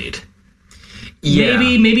side. Yeah.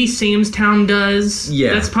 Maybe Sam's Town does.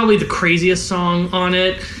 Yeah. That's probably the craziest song on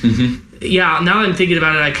it. Mm-hmm. Yeah, now that I'm thinking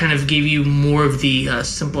about it, I kind of gave you more of the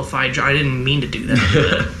simplified... I didn't mean to do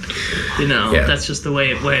that. But, that's just the way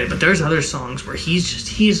it went. But there's other songs where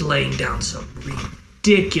he's laying down some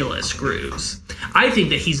ridiculous grooves. I think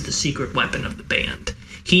that he's the secret weapon of the band.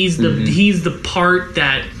 He's the part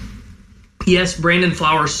that... Yes, Brandon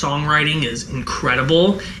Flowers' songwriting is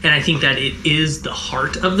incredible, and I think that it is the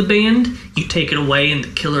heart of the band. You take it away and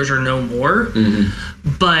the Killers are no more.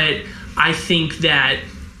 Mm-hmm. But I think that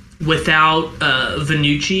without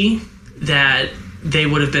Vannucci, that they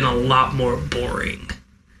would have been a lot more boring.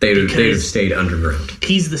 They'd have stayed underground.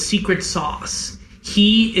 He's the secret sauce.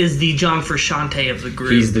 He is the John Frusciante of the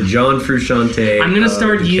group. He's the John Frusciante. I'm going to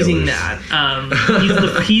start using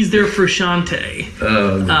that. He's their Frusciante.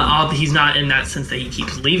 He's not in that sense that he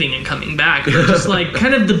keeps leaving and coming back. But just like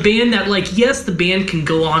kind of the band that, like, yes, the band can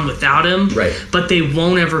go on without him, right, but they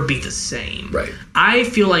won't ever be the same. Right. I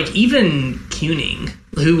feel like even Keuning,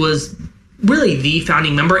 who was really the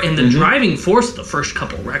founding member and the driving force of the first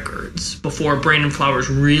couple records before Brandon Flowers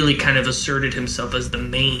really kind of asserted himself as the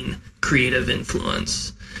main creative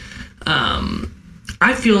influence.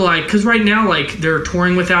 I feel like, because right now, like, they're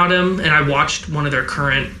touring without him, and I watched one of their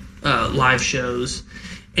current live shows,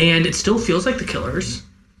 and it still feels like the Killers.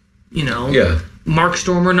 Yeah. Mark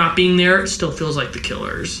Stormer not being there, it still feels like the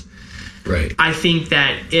Killers. Right. I think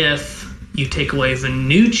that if you take away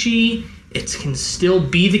Vannucci, it can still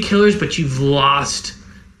be the Killers, but you've lost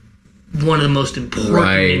one of the most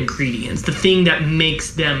important ingredients, the thing that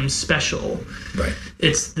makes them special. Right.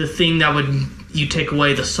 It's the thing that you take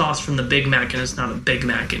away the sauce from the Big Mac, and it's not a Big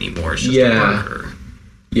Mac anymore. It's just a burger.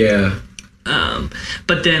 Yeah.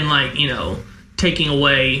 But then, like, taking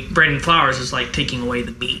away Brandon Flowers is like taking away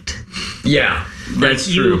the meat. Yeah,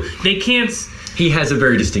 that's true. They can't... He has a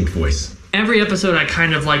very distinct voice. Every episode, I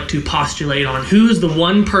kind of like to postulate on who's the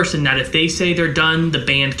one person that if they say they're done, the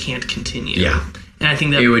band can't continue. Yeah. And I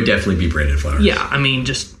think that... It would definitely be Brandon Flowers. Yeah, I mean,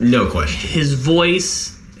 just... No question. His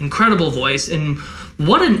voice, incredible voice, and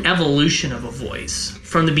what an evolution of a voice.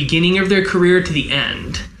 From the beginning of their career to the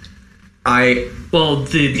end. I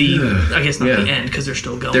guess not the end, because they're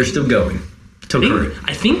still going. They're still going.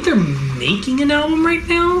 I think they're making an album right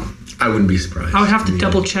now. I wouldn't be surprised. I would have to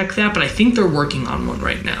double check that, but I think they're working on one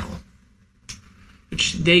right now.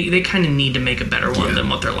 Which they kind of need to make a better one than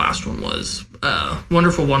what their last one was.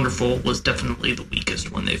 Wonderful, Wonderful was definitely the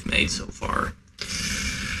weakest one they've made so far.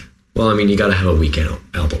 Well, I mean, you got to have a weak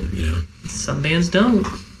album, Some bands don't.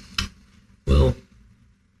 Well,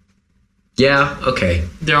 yeah, okay.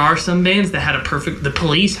 There are some bands that had the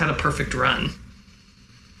Police had a perfect run.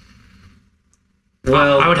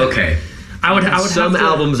 Well, I would Some have to,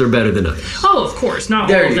 albums are better than others. Oh, of course, not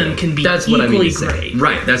There all of you them go. can be That's equally what I mean to say. great.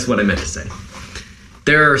 Right, that's what I meant to say.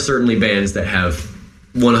 There are certainly bands that have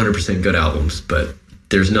 100% good albums, but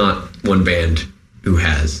there's not one band who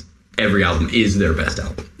has every album is their best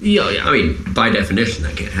album. Yeah, yeah. I mean, by definition,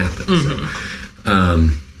 that can't happen.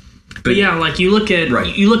 But yeah, like you look at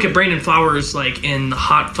Right. Brandon Flowers like in the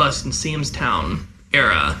Hot Fuss and Sam's Town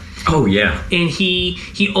era, Oh yeah, and he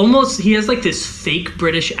has like this fake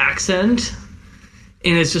British accent,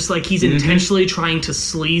 and it's just like he's intentionally trying to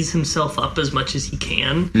sleaze himself up as much as he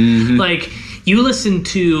can. Like you listen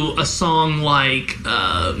to a song like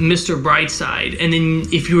Mr. Brightside, and then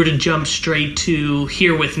if you were to jump straight to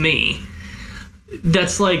Here With Me,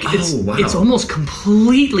 that's like it's almost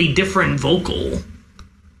completely different vocal.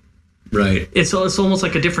 right. It's almost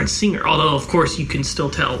like a different singer, although of course you can still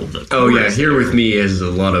tell the Oh yeah, chorus Here there. With Me has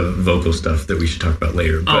a lot of vocal stuff that we should talk about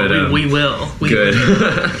later. But, We will. good.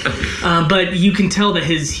 But you can tell that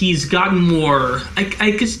he's gotten more.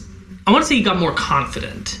 I want to say he got more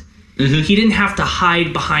confident. He didn't have to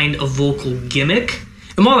hide behind a vocal gimmick,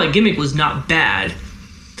 and while that gimmick was not bad,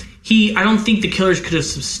 I don't think the Killers could have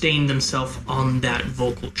sustained themselves on that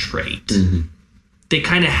vocal trait. They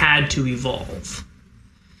kind of had to evolve,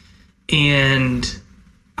 and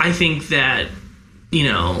I think that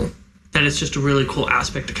that it's just a really cool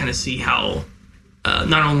aspect to kind of see how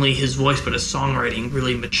not only his voice but his songwriting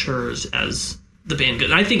really matures as the band goes.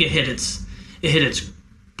 And I think it hit its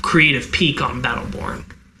creative peak on Battleborn.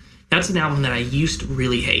 That's an album that I used to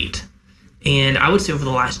really hate, and I would say over the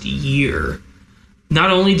last year,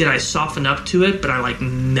 not only did I soften up to it, but I like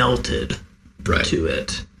melted Right. to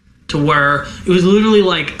it, to where it was literally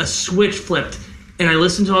like a switch flipped, and I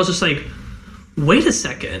listened to it, I was just like, wait a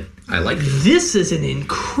second. I like it. This is an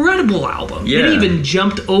incredible album. Yeah. It even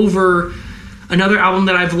jumped over another album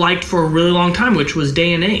that I've liked for a really long time, which was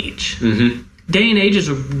Day and Age. Day and Age is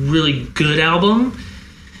a really good album.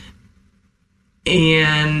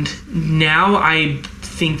 And now I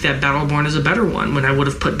think that Battleborn is a better one, when I would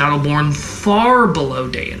have put Battleborn far below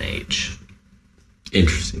Day and Age.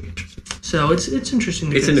 Interesting. So it's interesting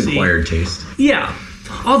to It's an kinda see. acquired taste. Yeah.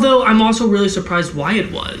 Although I'm also really surprised why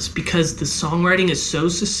it was, because the songwriting is so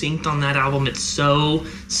succinct on that album. It's so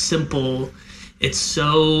simple. It's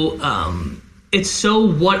so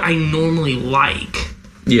what I normally like.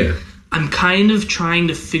 Yeah. I'm kind of trying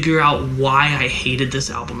to figure out why I hated this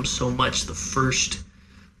album so much the first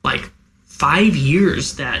 5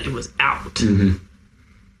 years that it was out.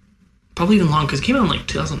 Probably even long, because it came out in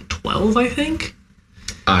 2012, I think.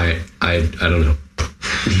 I don't know.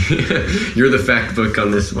 You're the fact book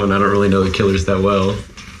on this one. I don't really know the Killers that well.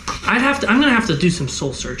 I'm gonna have to do some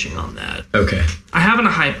soul searching on that. Okay. I have a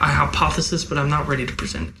hypothesis, but I'm not ready to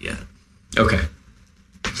present it yet. Okay.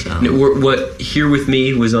 So. What Here With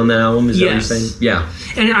Me was on that album? Is that what you're Yes. saying? Yeah.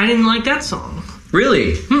 And I didn't like that song.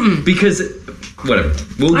 Really? Because whatever.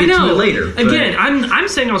 We'll I get know. to it later. but Again, I'm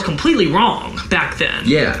saying I was completely wrong back then.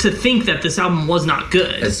 Yeah. To think that this album was not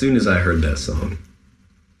good. as soon as I heard that song,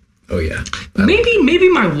 oh yeah. Maybe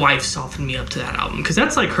my wife softened me up to that album, because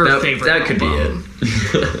that's like her favorite. That could album. be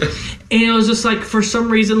it. And it was just like, for some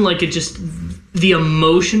reason, the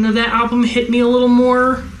emotion of that album hit me a little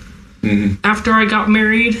more after I got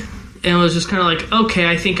married. And it was just kind of like, okay,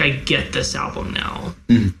 I think I get this album now.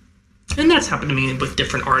 And that's happened to me with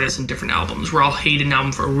different artists and different albums, where I'll hate an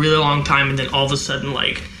album for a really long time, and then all of a sudden,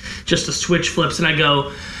 just a switch flips, and I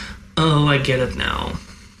go, oh, I get it now.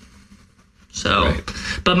 So, Right.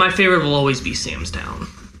 But my favorite will always be Sam's Town.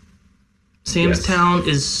 Sam's Yes. Town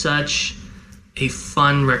is such a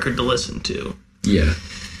fun record to listen to. Yeah.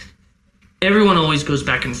 Everyone always goes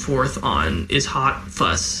back and forth on, is Hot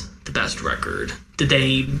Fuss the best record? Did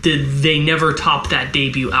they never top that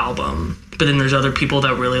debut album? But then there's other people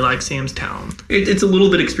that really like Sam's Town. It's a little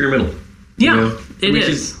bit experimental. Yeah, it which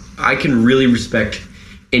is. I can really respect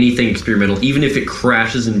anything experimental, even if it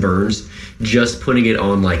crashes and burns. Just putting it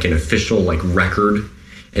on an official record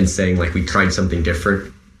and saying we tried something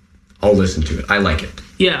different, I'll listen to it. I like it.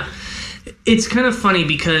 Yeah. It's kind of funny,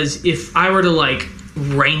 because if I were to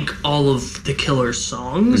rank all of the Killers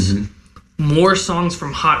songs, more songs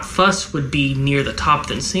from Hot Fuss would be near the top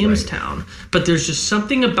than Sam's Town. But there's just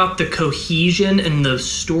something about the cohesion and the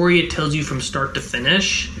story it tells you from start to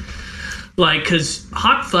finish. Because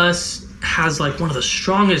Hot Fuss has one of the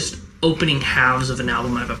strongest opening halves of an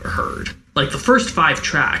album I've ever heard. The first 5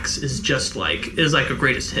 tracks is just is a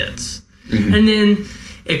greatest hits. And then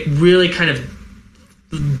it really kind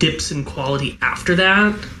of dips in quality after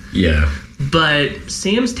that. Yeah. But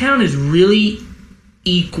Sam's Town is really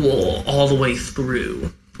equal all the way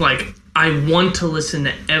through. I want to listen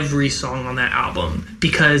to every song on that album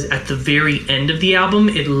because at the very end of the album,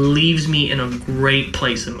 it leaves me in a great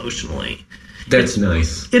place emotionally. That's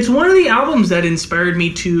nice. It's one of the albums that inspired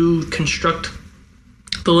me to construct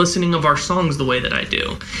the listening of our songs the way that I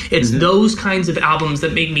do. It's those kinds of albums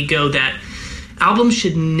that make me go that albums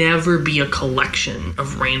should never be a collection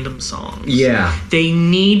of random songs. Yeah. They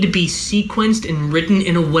need to be sequenced and written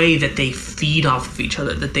in a way that they feed off of each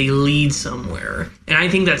other, that they lead somewhere. And I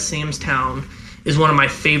think that Sam's Town is one of my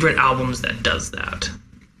favorite albums that does that.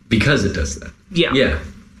 Because it does that. Yeah. Yeah.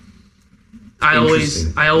 I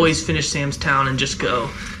always finish Sam's Town and just go,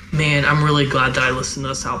 man, I'm really glad that I listened to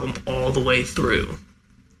this album all the way through.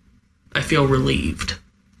 I feel relieved.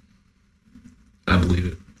 I believe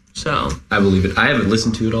it. So I believe it. I haven't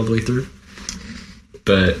listened to it all the way through,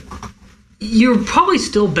 but you're probably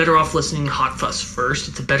still better off listening to Hot Fuss first.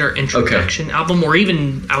 It's a better introduction album, or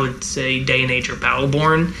even I would say Day and Age or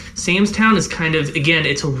Battleborn. Sam's Town is kind of, again,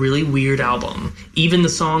 it's a really weird album. Even the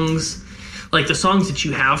songs, like the songs that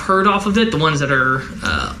you have heard off of it, the ones that are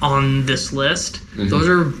on this list, those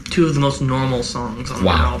are two of the most normal songs on the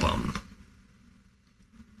album.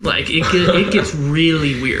 Like, it gets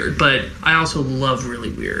really weird, but I also love really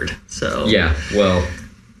weird, so... Yeah, well,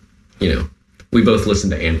 you know, we both listen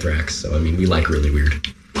to Anthrax, so, I mean, we like really weird.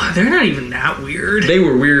 Wow, they're not even that weird. They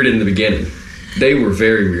were weird in the beginning. They were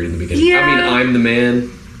very weird in the beginning. Yeah. I mean, I'm the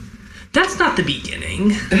Man. That's not the beginning.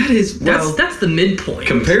 That is, well... That's the midpoint.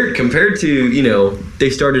 Compared to, you know, they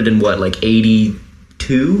started in, what, like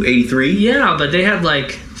 82, 83? Yeah, but they had,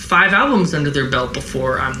 like, 5 albums under their belt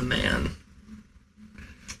before I'm the Man.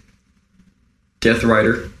 Death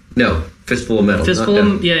Rider. No, Fistful of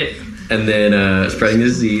Metal. Yeah. And then Spreading the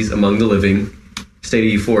Disease, Among the Living, State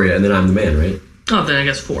of Euphoria, and then I'm the Man, right? Oh, then I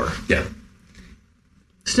guess 4. Yeah.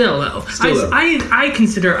 Still, though. I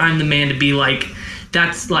consider I'm the Man to be like,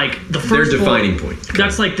 that's like the first... Their defining point.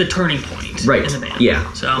 That's like the turning point. Right. In the band.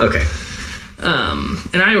 Yeah. So, okay.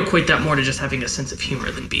 And I equate that more to just having a sense of humor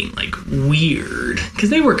than being like weird. Because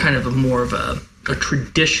they were kind of more of a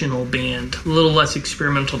traditional band, a little less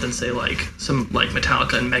experimental than say like some like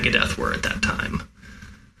Metallica and Megadeth were at that time.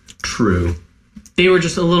 True. They were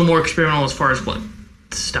just a little more experimental as far as what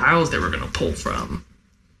styles they were going to pull from.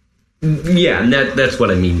 Yeah, and that's what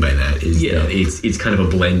I mean by that is that it's kind of a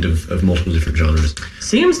blend of multiple different genres.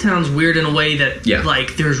 Sam's Town's weird in a way that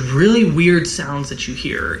like there's really weird sounds that you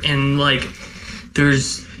hear, and like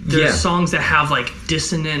there's songs that have like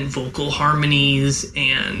dissonant vocal harmonies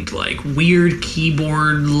and like weird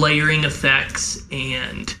keyboard layering effects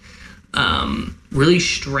and really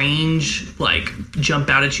strange like jump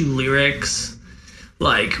out at you lyrics.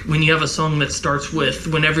 Like when you have a song that starts with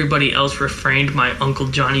 "When everybody else refrained, my Uncle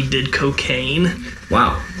Johnny did cocaine."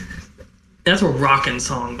 Wow. That's a rockin'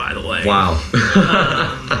 song, by the way. Wow.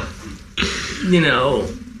 You know,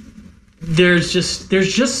 there's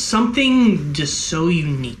just something just so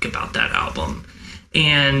unique about that album,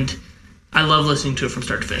 and I love listening to it from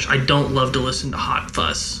start to finish. I don't love to listen to Hot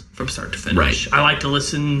Fuss from start to finish. Right. I like to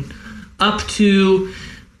listen up to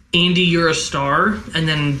Andy, You're a Star, and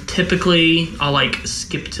then typically I'll like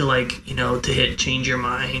skip to like, you know, to hit Change Your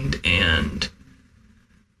Mind, and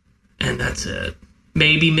that's it.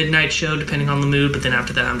 Maybe Midnight Show, depending on the mood, but then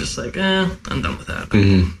after that I'm just like, I'm done with that.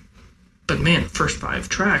 Mm-hmm. But man, the first 5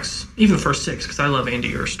 tracks, even the first 6, because I love Andy,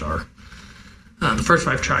 You're a Star. The first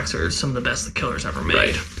 5 tracks are some of the best the Killers ever made.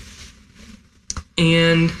 Right.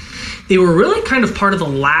 And they were really kind of part of the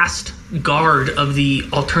last guard of the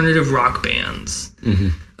alternative rock bands. Mm-hmm.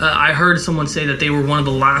 I heard someone say that they were one of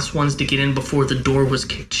the last ones to get in before the door was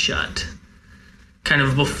kicked shut. Kind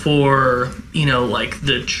of before, you know, like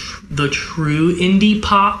the true indie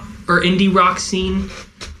pop or indie rock scene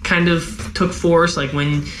kind of took force. Like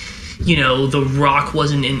when, you know, the rock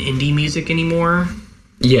wasn't in indie music anymore.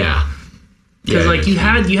 Yeah. Because like you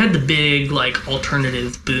had the big like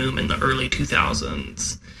alternative boom in the early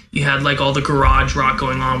 2000s. You had like all the garage rock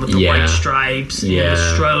going on with the White Stripes and the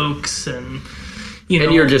Strokes and you know.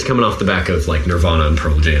 And you're just coming off the back of like Nirvana and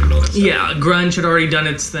Pearl Jam and all that stuff. Yeah, grunge had already done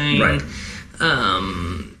its thing. Right.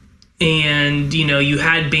 And you know, you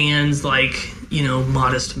had bands like, you know,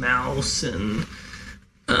 Modest Mouse and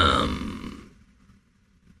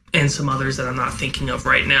some others that I'm not thinking of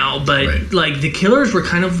right now, but like the Killers were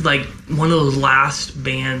kind of like one of those last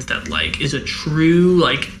bands that like is a true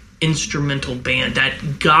like instrumental band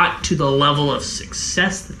that got to the level of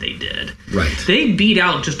success that they did. Right. They beat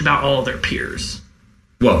out just about all of their peers.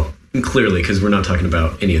 Well, clearly, because we're not talking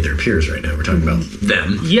about any of their peers right now. We're talking about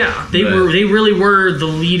them. Yeah, they really were the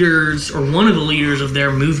leaders or one of the leaders of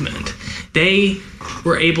their movement. They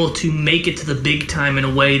were able to make it to the big time in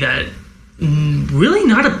a way that really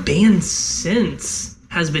not a band since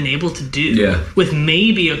has been able to do. Yeah. With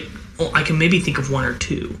I can maybe think of one or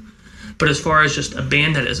two. But as far as just a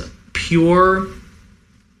band that is a pure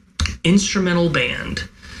instrumental band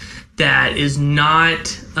that is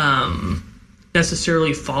not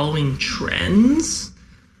necessarily following trends.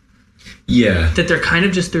 Yeah. That they're kind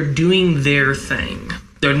of just, they're doing their thing.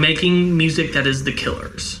 They're making music that is the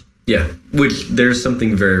Killers. Yeah, which there's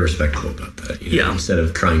something very respectable about that. Instead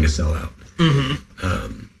of trying to sell out.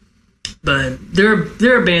 Mm-hmm. But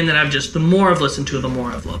they're a band that the more I've listened to, the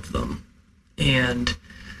more I've loved them. And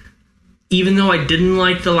even though I didn't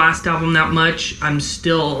like the last album that much, I'm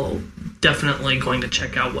still definitely going to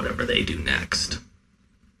check out whatever they do next.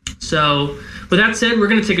 So, with that said, we're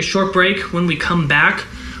going to take a short break. When we come back,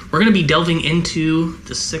 we're going to be delving into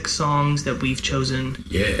the 6 songs that we've chosen.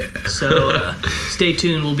 Yeah. So, stay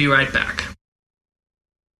tuned. We'll be right back.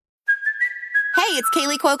 Hey, it's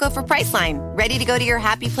Kaylee Cuoco for Priceline. Ready to go to your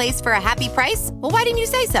happy place for a happy price? Well, why didn't you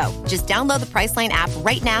say so? Just download the Priceline app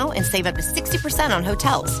right now and save up to 60% on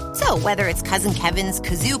hotels. So whether it's Cousin Kevin's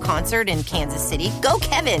Kazoo Concert in Kansas City, go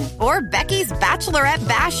Kevin, or Becky's Bachelorette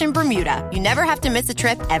Bash in Bermuda, you never have to miss a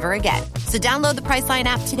trip ever again. So download the Priceline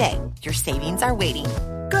app today. Your savings are waiting.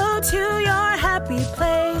 Go to your happy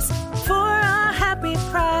place for a happy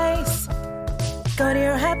price. Go to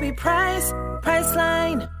your happy price,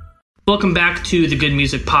 Priceline. Welcome back to the Good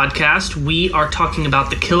Music Podcast. We are talking about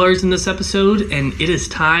the Killers in this episode, and it is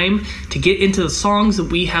time to get into the songs that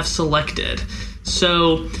we have selected.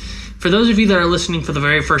 So, for those of you that are listening for the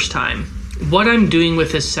very first time, what I'm doing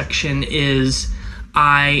with this section is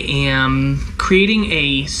I am creating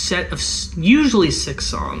a set of usually 6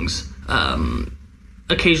 songs.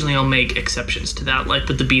 Occasionally I'll make exceptions to that, like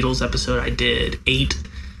with the Beatles episode I did 8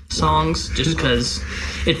 songs, just because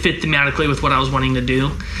it fit thematically with what I was wanting to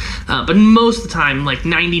do. But most of the time, like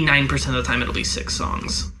 99% of the time, it'll be 6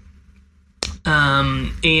 songs.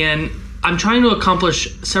 And I'm trying to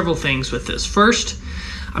accomplish several things with this. First,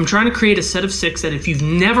 I'm trying to create a set of 6 that if you've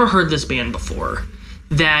never heard this band before,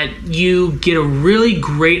 that you get a really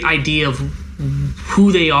great idea of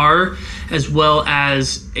who they are, as well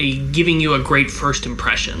as giving you a great first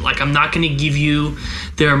impression. Like, I'm not going to give you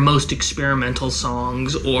their most experimental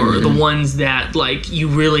songs or the ones that like you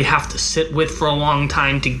really have to sit with for a long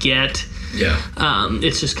time to get. Yeah.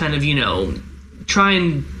 It's just kind of, try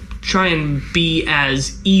and be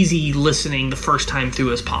as easy listening the first time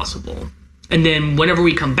through as possible. And then whenever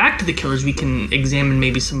we come back to the Killers, we can examine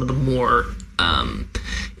maybe some of the more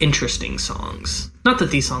interesting songs. Not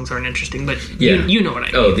that these songs aren't interesting, but you know what I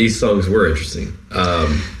mean. Oh, these songs were interesting. So,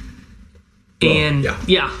 and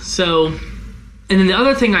then the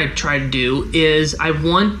other thing I try to do is I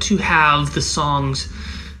want to have the songs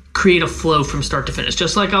create a flow from start to finish,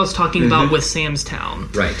 just like I was talking about with Sam's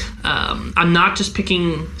Town. Right. I'm not just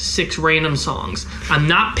picking 6 random songs. I'm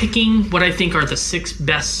not picking what I think are the 6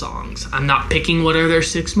 best songs. I'm not picking what are their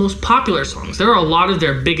 6 most popular songs. There are a lot of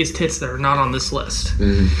their biggest hits that are not on this list.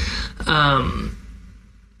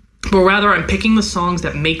 But rather, I'm picking the songs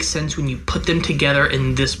that make sense when you put them together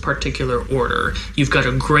in this particular order. You've got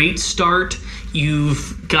a great start.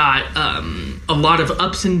 You've got a lot of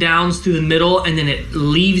ups and downs through the middle, and then it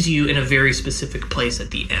leaves you in a very specific place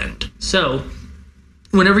at the end. So,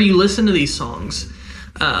 whenever you listen to these songs,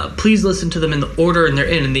 please listen to them in the order and they're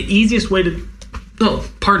in. And the easiest way to...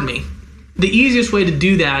 The easiest way to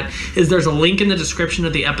do that is there's a link in the description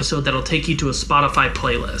of the episode that'll take you to a Spotify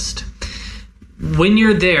playlist. When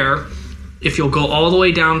you're there, if you'll go all the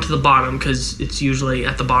way down to the bottom, because it's usually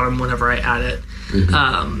at the bottom whenever I add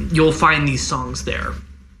it, you'll find these songs there.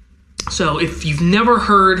 So if you've never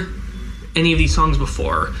heard any of these songs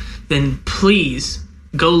before, then please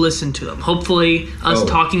go listen to them. Hopefully us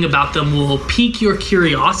talking about them will pique your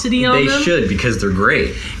curiosity on them. They should, because they're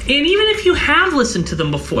great. And even if you have listened to them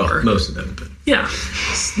before... Well, most of them, but... Yeah,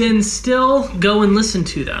 then still go and listen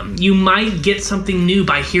to them. You might get something new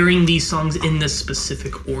by hearing these songs in this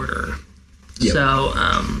specific order. Yep. So,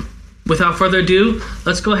 without further ado,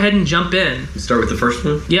 let's go ahead and jump in. Start with the first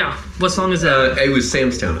one? Yeah. What song is that? It was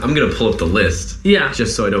Sam's Town. I'm going to pull up the list. Yeah.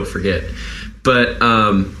 Just so I don't forget. But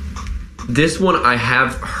this one, I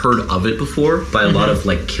have heard of it before by a lot of,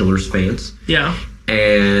 like, Killers fans. Yeah.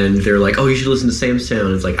 And they're like, oh, you should listen to Sam's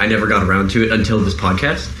Town. It's like, I never got around to it until this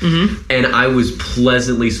podcast. And I was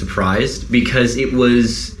pleasantly surprised because it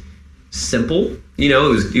was simple. It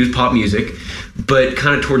was pop music. But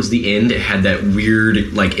kind of towards the end, it had that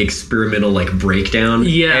weird, like, experimental, like, breakdown.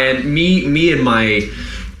 Yeah. And me and my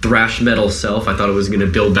thrash metal self, I thought it was going to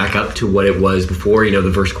build back up to what it was before, the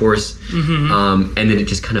verse chorus. And then it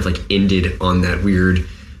just kind of, like, ended on that weird...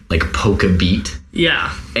 like polka beat.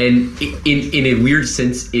 Yeah. And in a weird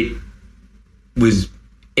sense, it was,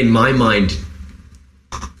 in my mind,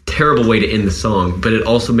 terrible way to end the song, but it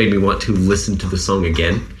also made me want to listen to the song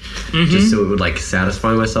again, just so it would like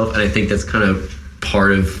satisfy myself. And I think that's kind of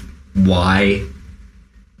part of why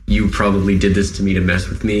you probably did this to me to mess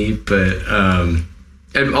with me, but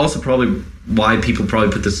and also probably why people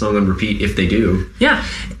probably put this song on repeat if they do. Yeah.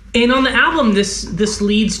 And on the album, this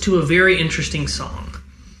leads to a very interesting song.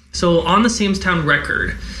 So on the Samstown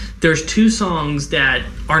record, there's 2 songs that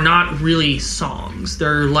are not really songs.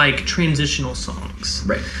 They're like transitional songs.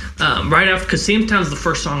 Right. Right after, because Samstown's the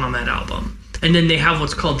first song on that album. And then they have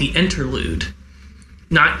what's called the interlude.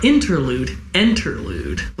 Not interlude,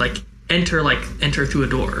 interlude. Like enter through a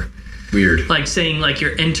door. Weird. Like saying like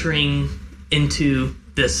you're entering into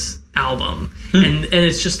this album. And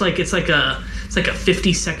it's just like, it's like a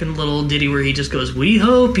 50-second little ditty where he just goes, "We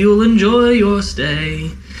hope you'll enjoy your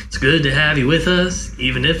stay. It's good to have you with us,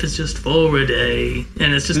 even if it's just for a day."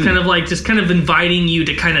 And it's just kind of inviting you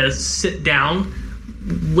to kind of sit down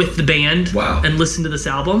with the band and listen to this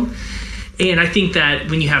album. And I think that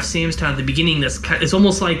when you have Samstown at the beginning, it's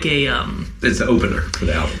almost like a it's an opener for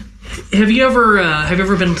the album. Have you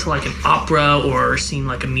ever been to like an opera or seen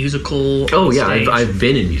like a musical? Oh yeah, stage? I've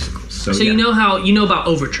been in musicals. So you know about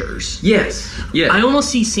overtures. Yes. Yeah. I almost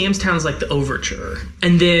see Samstown as like the overture,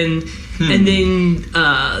 and then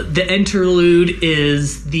the interlude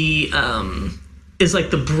is is like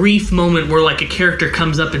the brief moment where like a character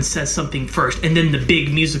comes up and says something first, and then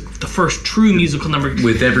the first true musical number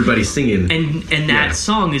with everybody singing, and that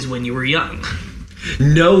song is When You Were Young.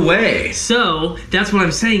 No way. So that's what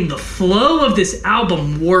I'm saying. The flow of this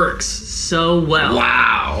album works so well.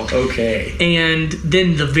 Wow. Okay. And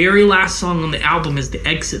then the very last song on the album is the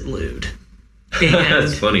Exitlude. And,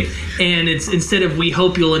 that's funny. And it's, instead of "We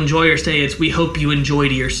hope you'll enjoy your stay," it's "We hope you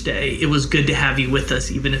enjoyed your stay. It was good to have you with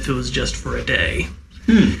us, even if it was just for a day."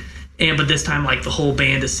 But this time, like, the whole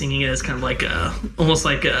band is singing it. It's kind of like almost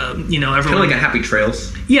like everyone kind of like a Happy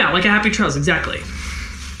Trails. Yeah, like a Happy Trails, exactly.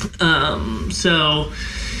 So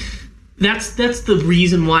that's the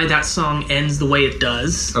reason why that song ends the way it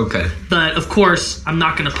does. Okay. But of course, I'm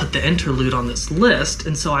not going to put the interlude on this list,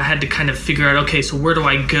 and so I had to kind of figure out, okay, so where do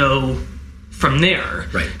I go from there?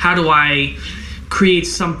 Right. How do I create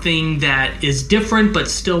something that is different but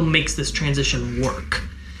still makes this transition work?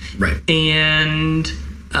 Right. And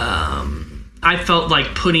I felt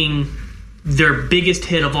like putting their biggest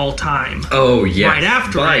hit of all time. Oh yeah. Right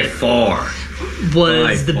after by far.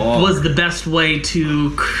 Was the best way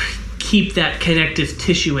to keep that connective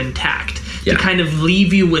tissue intact. Yeah. To kind of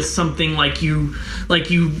leave you with something like you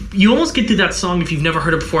almost get through that song if you've never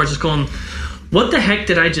heard it before, just going, what the heck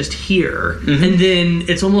did I just hear? And then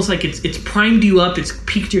it's almost like it's primed you up, it's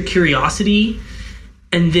piqued your curiosity,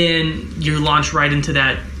 and then you launch right into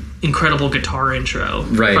that incredible guitar intro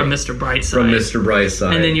from Mr.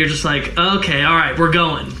 Brightside. And then you're just like, okay, all right, we're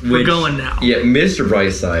going. We're going now. Yeah, Mr.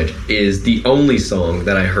 Brightside is the only song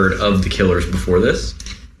that I heard of the Killers before this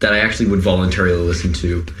that I actually would voluntarily listen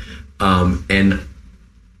to. And,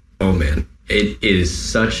 oh man, it is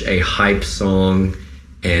such a hype song,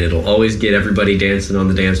 and it'll always get everybody dancing on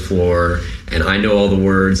the dance floor, and I know all the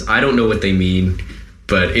words. I don't know what they mean,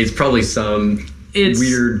 but it's probably some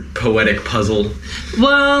weird poetic puzzle.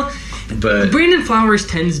 Well, but Brandon Flowers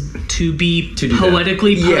tends to be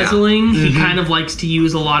poetically puzzling. Yeah. He kind of likes to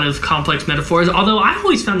use a lot of complex metaphors, although I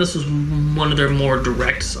always found this was one of their more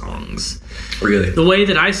direct songs. Really? The way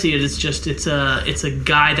that I see it is just it's a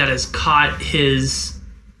guy that has caught his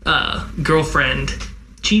girlfriend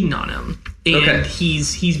cheating on him, and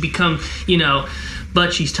he's become,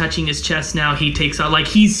 but she's touching his chest now. He takes out, like,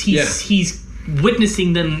 he's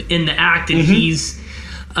witnessing them in the act, and he's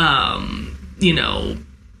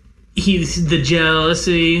the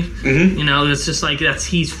jealousy, it's just like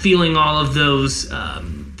he's feeling all of those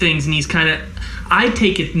things, and he's kind of, I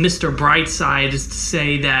take it Mr. Brightside is to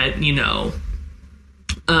say that,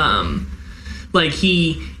 like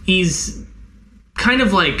he's kind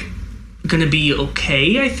of like gonna be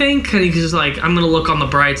okay, I think, and he's just like, I'm gonna look on the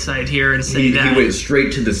bright side here and say that he went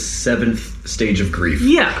straight to the 7th stage of grief.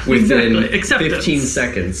 Yeah, within exactly. 15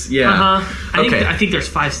 seconds. Yeah. I think there's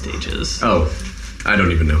 5 stages. Oh, I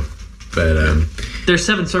don't even know, but there's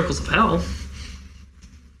 7 circles of hell.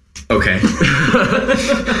 Okay.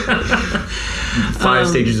 5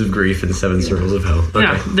 stages of grief and 7 circles of hell. Okay.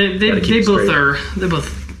 Yeah, they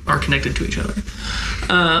both are connected to each other.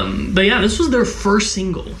 But yeah, this was their first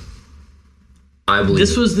single. I believe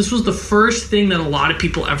this was the first thing that a lot of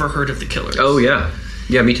people ever heard of the Killers. Oh yeah,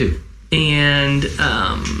 me too. And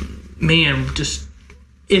man, just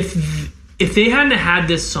if if they hadn't had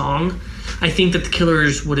this song, I think that the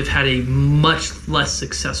Killers would have had a much less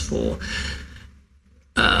successful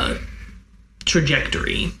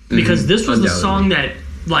trajectory, because this was the song that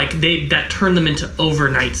that turned them into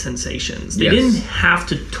overnight sensations. They didn't have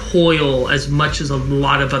to toil as much as a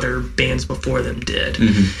lot of other bands before them did.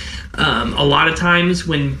 A lot of times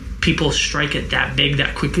when people strike it that big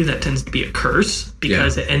that quickly, that tends to be a curse,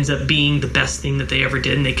 because it ends up being the best thing that they ever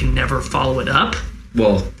did and they can never follow it up.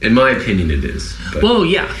 Well, in my opinion, it is. But. Well,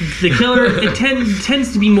 yeah. The Killer, it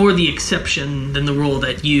tends to be more the exception than the rule,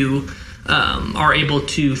 that you are able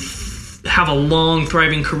to have a long,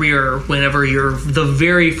 thriving career whenever the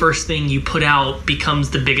very first thing you put out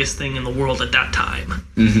becomes the biggest thing in the world at that time.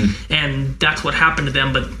 And that's what happened to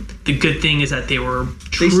them, but the good thing is that they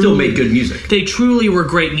still made good music. They truly were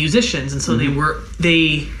great musicians, and so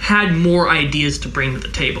they had more ideas to bring to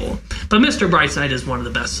the table. But Mr. Brightside is one of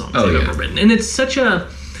the best songs they've ever written, and it's such a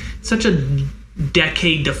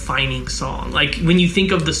decade-defining song. Like, when you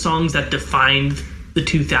think of the songs that defined the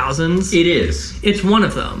 2000s, it's one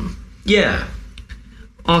of them. Yeah.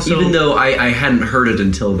 Also, even though I hadn't heard it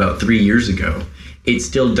until about 3 years ago, it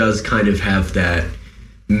still does kind of have that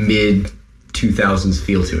mid-2000s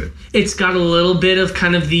feel to it. It's got a little bit of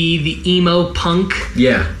kind of the emo punk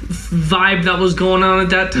vibe that was going on at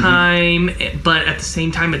that time, but at the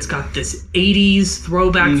same time it's got this 80s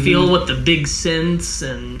throwback feel with the big synths.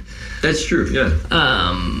 And that's true, yeah.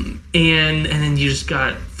 And then you just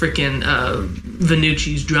got freaking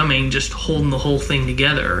Vannucci's drumming just holding the whole thing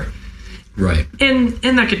together. Right. And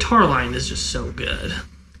that guitar line is just so good.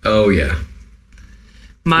 Oh yeah.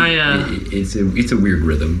 It's a weird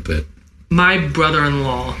rhythm, but my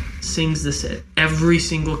brother-in-law sings this at every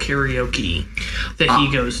single karaoke that he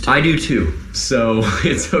goes to. I do too, so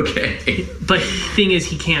it's okay. But the thing is,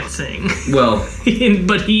 he can't sing. Well,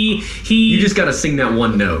 but he you just got to sing that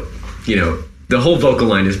one note. You know, the whole vocal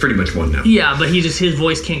line is pretty much one note. Yeah, but his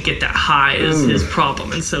voice can't get that high is his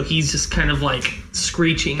problem, and so he's just kind of like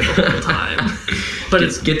screeching the whole time. But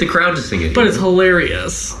get the crowd to sing it. But it's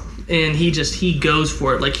hilarious. And he goes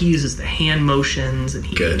for it. Like, he uses the hand motions, and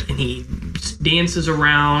he dances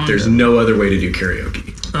around. There's no other way to do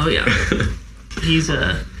karaoke. Oh yeah. He's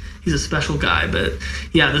a special guy, but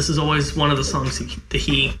yeah, this is always one of the songs that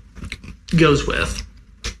he goes with.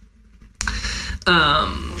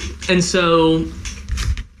 And so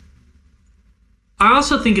I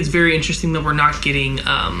also think it's very interesting that we're not getting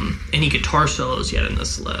any guitar solos yet in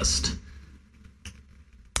this list.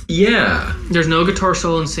 Yeah. There's no guitar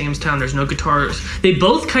solo in Sam's Town. There's no guitars. They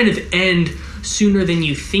both kind of end sooner than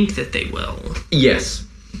you think that they will. Yes.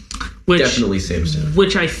 Definitely Sam's Town.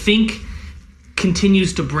 Which I think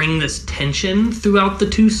continues to bring this tension throughout the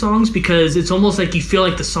two songs, because it's almost like you feel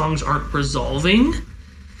like the songs aren't resolving.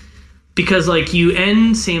 Because, like, you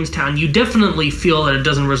end Sam's Town, you definitely feel that it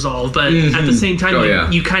doesn't resolve, but at the same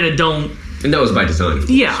time, you kind of don't. And that was by design.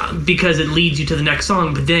 Yeah, because it leads you to the next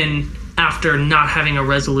song, but then after not having a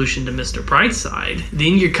resolution to Mr. Brightside,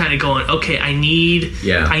 then you're kind of going, okay, I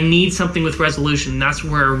need something with resolution. That's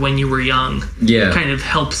where When You Were Young kind of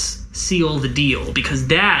helps seal the deal, because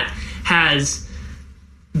that's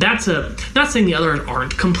not saying the others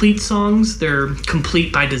aren't complete songs. They're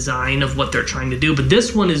complete by design of what they're trying to do, but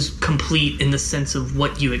this one is complete in the sense of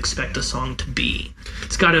what you expect a song to be.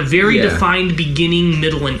 It's got a very defined beginning,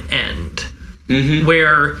 middle, and end,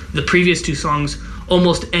 where the previous two songs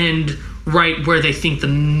almost end right where they think the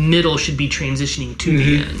middle should be transitioning to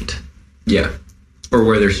the end. Yeah. Or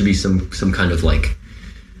where there should be some kind of like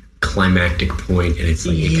climactic point, and it's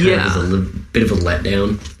like it kind of is a little bit of a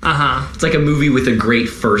letdown. It's like a movie with a great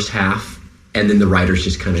first half, and then the writers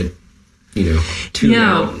just kind of, tune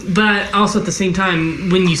out. But also at the same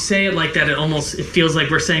time, when you say it like that, it feels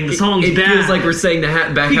like we're saying the song's bad. It feels like we're saying the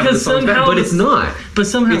back half of the song's bad, but it's not. But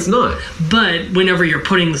somehow it's not. But whenever you're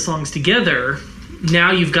putting the songs together,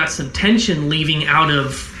 now you've got some tension leaving out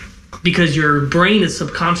of, because your brain is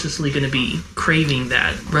subconsciously going to be craving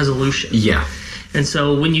that resolution. Yeah. And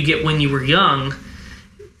so when you get When You Were Young,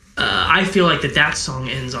 I feel like that song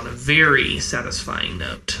ends on a very satisfying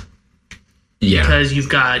note. Yeah. Because you've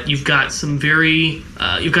got some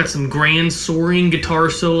grand soaring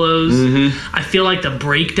guitar solos. I feel like the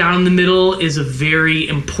breakdown in the middle is a very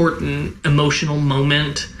important emotional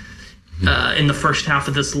moment in the first half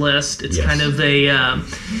of this list. It's kind of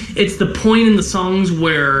it's the point in the songs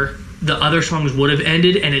where the other songs would have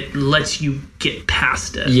ended, and it lets you get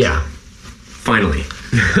past it. Yeah. Finally.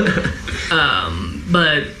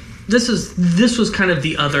 But this was kind of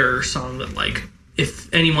the other song that, like,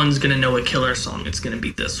 if anyone's gonna know a Killer song, it's gonna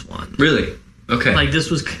be this one. Really? Okay. Like,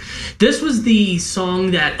 this was the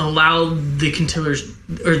song that allowed the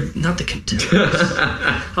or not the Killers.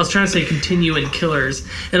 I was trying to say Continuing Killers.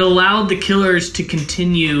 It allowed the Killers to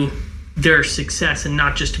continue their success and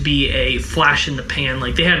not just be a flash in the pan.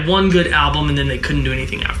 Like, they had one good album and then they couldn't do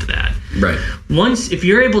anything after that. Right. Once, if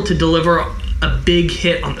you're able to deliver a big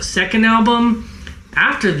hit on the second album,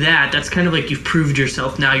 after that, that's kind of like you've proved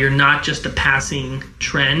yourself now. You're not just a passing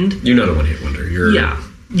trend. You're not a one-hit wonder. You're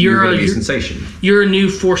going to be a sensation. You're a new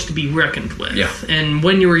force to be reckoned with. Yeah. And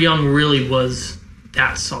When You Were Young really was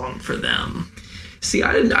that song for them. See,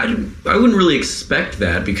 I wouldn't really expect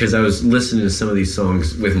that, because I was listening to some of these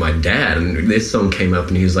songs with my dad, and this song came up,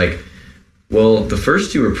 and he was like, well, the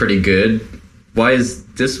first two are pretty good. Why is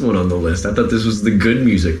this one on the list? I thought this was the Good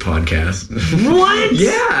Music podcast. What?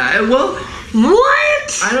 Yeah, well...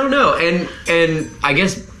 What? I don't know. And I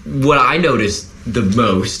guess what I noticed the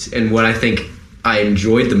most, and what I think I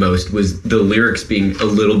enjoyed the most, was the lyrics being a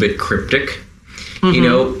little bit cryptic. Mm-hmm. You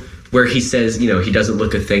know, where he says, you know, he doesn't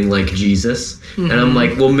look a thing like Jesus. Mm-hmm. And I'm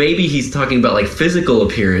like, well, maybe he's talking about like physical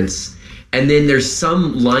appearance. And then there's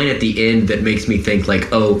some line at the end that makes me think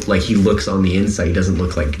like, oh, like he looks on the inside. He doesn't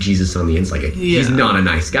look like Jesus on the inside. Like, he's not a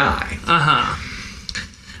nice guy.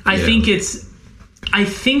 I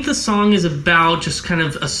think the song is about just kind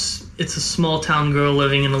of it's a small town girl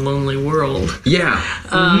living in a lonely world. Yeah.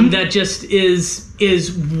 That just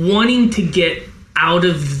is wanting to get out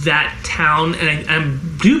of that town. And I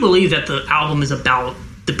do believe that the album is about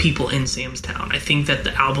the people in Sam's Town. I think that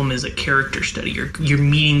the album is a character study. You're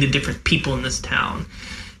meeting the different people in this town.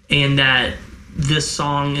 And that this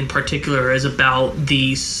song in particular is about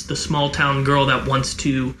the small town girl that wants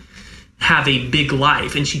to have a big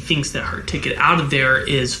life, and she thinks that her ticket out of there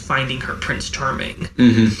is finding her Prince Charming.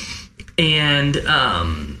 Mm-hmm. And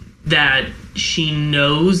that she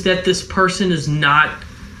knows that this person is not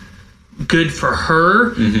good for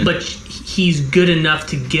her, mm-hmm. but he's good enough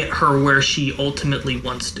to get her where she ultimately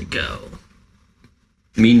wants to go.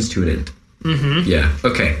 Means to an end. Mm-hmm. Yeah.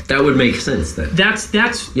 Okay. That would make sense then. That's.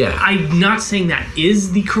 Yeah. I'm not saying that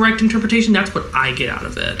is the correct interpretation. That's what I get out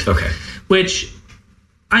of it. Okay. Which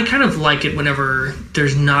I kind of like it whenever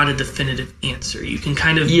there's not a definitive answer. You can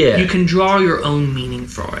kind of you can draw your own meaning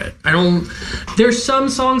for it. There's some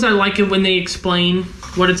songs I like it when they explain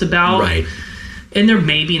what it's about. Right. And there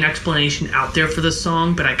may be an explanation out there for this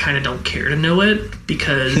song, but I kind of don't care to know it,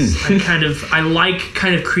 because I like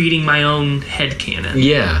kind of creating my own headcanon.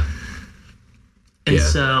 Yeah. And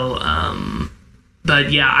so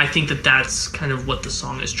but yeah, I think that's kind of what the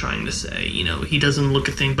song is trying to say. You know, he doesn't look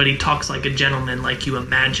a thing, but he talks like a gentleman, like you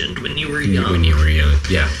imagined when you were young. When you were young,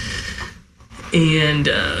 yeah. And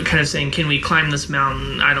kind of saying, can we climb this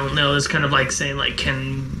mountain? I don't know. It's kind of like saying, like,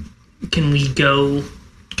 can we go?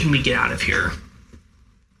 Can we get out of here?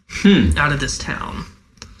 Out of this town.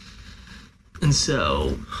 And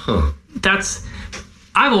so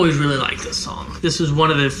I've always really liked this song. This was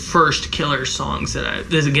one of the first Killers songs that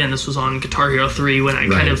this was on Guitar Hero 3 when I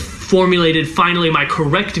kind of formulated finally my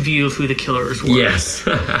correct view of who the Killers were. Yes.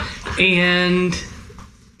 And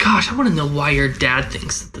gosh, I want to know why your dad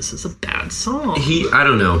thinks that this is a bad song. I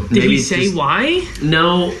don't know. Did he say why?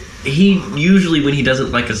 No, he usually, when he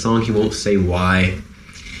doesn't like a song, he won't say why.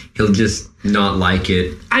 He'll just not like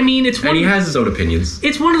it. I mean, and he has his own opinions.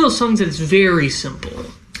 It's one of those songs that is very simple.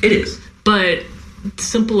 It is. But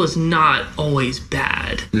simple is not always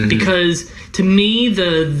bad, mm-hmm. because to me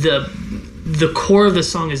the core of the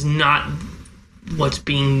song is not what's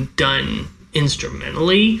being done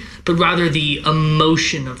instrumentally, but rather the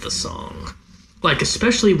emotion of the song. Like,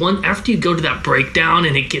 especially after you go to that breakdown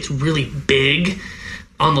and it gets really big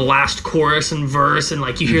on the last chorus and verse, and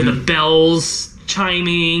like you hear mm-hmm. the bells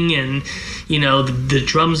chiming, and you know the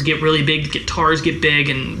drums get really big, the guitars get big,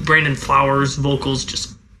 and Brandon Flowers' vocals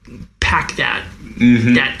just pack that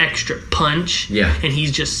mm-hmm. that extra punch. Yeah. And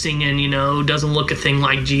he's just singing, you know, doesn't look a thing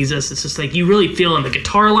like Jesus. It's just like you really feel him. The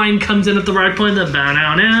guitar line comes in at the right point. The bow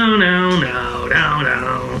now now now now now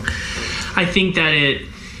now. I think that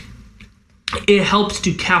it helps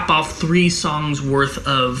to cap off 3 songs worth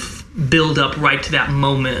of build up right to that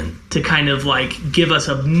moment to kind of like give us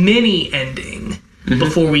a mini ending mm-hmm.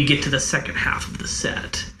 before we get to the second half of the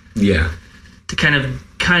set. Yeah. To kind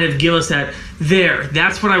of give us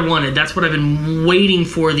that's what I wanted. That's what I've been waiting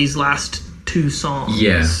for these last 2 songs.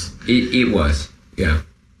 Yeah, it was. Yeah.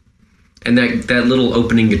 And that little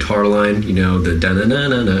opening guitar line, you know, the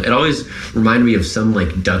da-na-na-na-na, it always reminded me of some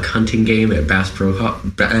like duck hunting game at Bass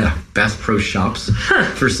Pro Shops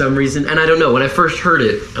for some reason. And I don't know, when I first heard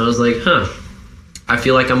it, I was like, I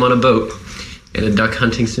feel like I'm on a boat in a duck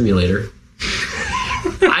hunting simulator.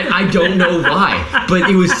 I don't know why, but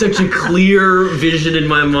it was such a clear vision in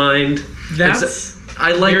my mind.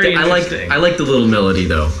 I like Very the, I like interesting. I like the little melody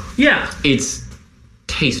though. Yeah. It's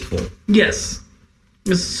tasteful. Yes.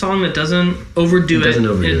 It's a song that doesn't overdo it. Doesn't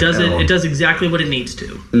overdo it it does at all. it does exactly what it needs to.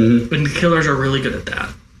 Mm-hmm. And the Killers are really good at that.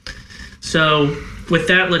 So with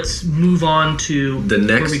that, let's move on to The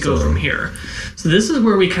next where we go song. from here. So this is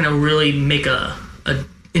where we kind of really make a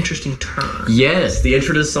interesting turn. Yes, the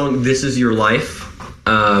intro to the song "This Is Your Life."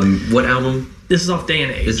 What album? This is off Day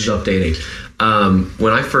and Age. This is off Day and Age.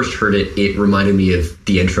 When I first heard it, it reminded me of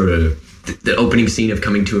the intro to the opening scene of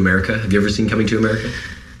Coming to America. Have you ever seen Coming to America?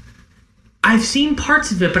 I've seen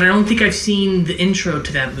parts of it, but I don't think I've seen the intro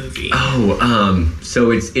to that movie. Oh,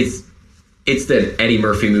 so it's that Eddie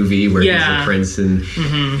Murphy movie where he's a prince and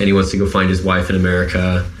he wants to go find his wife in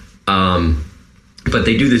America. But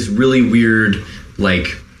they do this really weird,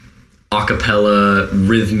 like, a cappella,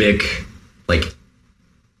 rhythmic, like,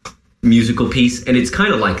 musical piece, and it's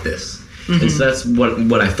kind of like this. And so that's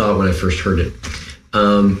what I thought when I first heard it.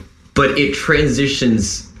 But it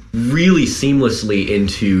transitions really seamlessly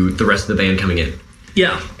into the rest of the band coming in.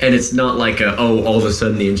 Yeah. And it's not like all of a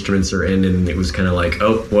sudden the instruments are in, and it was kind of like,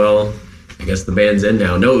 oh, well, I guess the band's in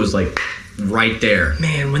now. No, it was like right there.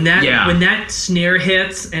 Man, when that snare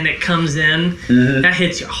hits and it comes in, that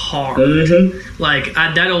hits you hard. Like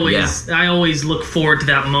I always look forward to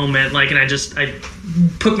that moment. Like, and I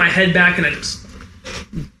put my head back and I just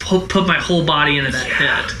put my whole body into that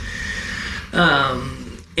hit.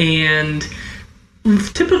 And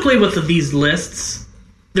typically with these lists,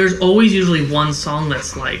 there's always usually one song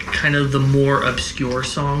that's like kind of the more obscure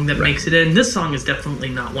song that makes it in. This song is definitely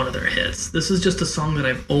not one of their hits. This is just a song that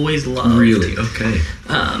I've always loved. Really? Okay.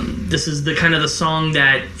 This is the kind of the song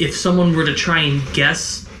that if someone were to try and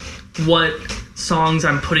guess what songs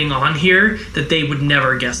I'm putting on here, that they would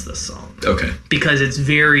never guess this song. Okay. Because it's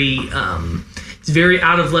very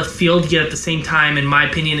out of left field, yet at the same time, in my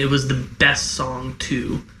opinion, it was the best song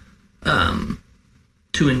to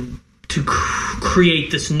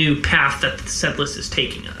create this new path that the set list is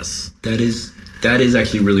taking us. That is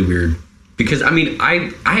actually really weird. Because, I mean,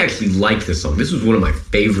 I actually like this song. This was one of my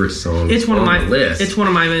favorite songs It's one on of my the list. It's one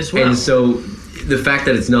of mine as well. And so the fact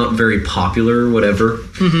that it's not very popular or whatever,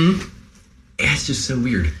 it's just so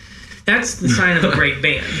weird. That's the sign of a great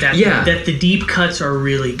band. That the deep cuts are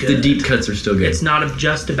really good. The deep cuts are still good. It's not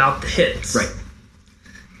just about the hits. Right.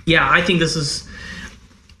 Yeah, I think this is...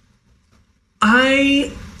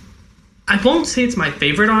 I won't say it's my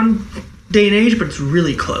favorite on Day and Age, but it's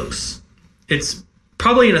really close. It's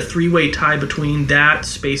probably in a three-way tie between that,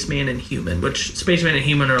 Spaceman, and Human, which Spaceman and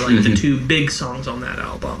Human are like the two big songs on that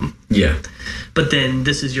album. Yeah. But then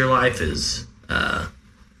This Is Your Life is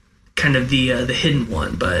kind of the hidden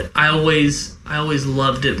one. But I always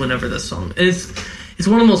loved it whenever this song... It's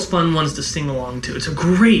one of the most fun ones to sing along to. It's a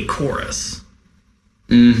great chorus.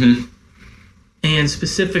 Mm-hmm. And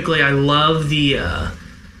specifically, I love the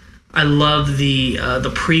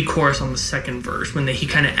pre-chorus on the second verse when he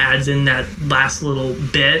kind of adds in that last little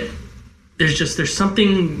bit. There's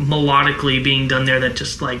something melodically being done there that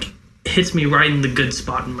just like hits me right in the good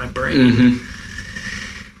spot in my brain.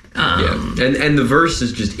 And the verse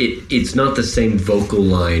is just it's not the same vocal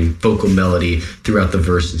melody throughout the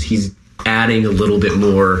verses. He's adding a little bit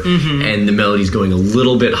more, and the melody's going a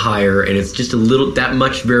little bit higher, and it's just that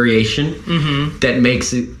much variation that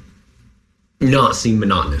makes it not seem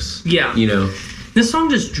monotonous. Yeah. You know? This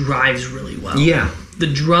song just drives really well. Yeah. The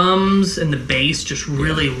drums and the bass just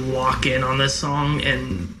really lock in on this song,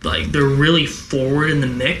 and like they're really forward in the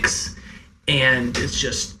mix, and it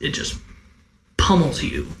just pummels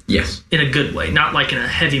you. Yes. In a good way, not like in a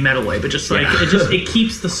heavy metal way, but just like it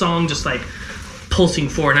keeps the song just like pulsing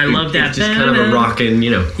forward. And I love that. It's just kind of a rockin',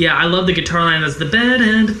 you know. Yeah, I love the guitar line as the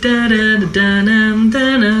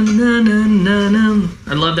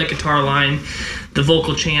I love that guitar line. The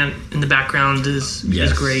vocal chant in the background is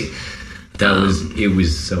great. It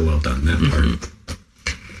was so well done, that part.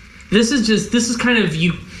 This is kind of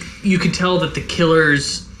you could tell that the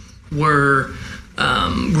Killers were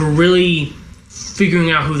really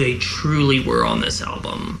figuring out who they truly were on this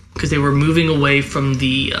album, because they were moving away from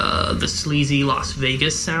the sleazy Las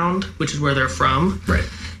Vegas sound, which is where they're from, right,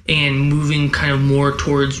 and moving kind of more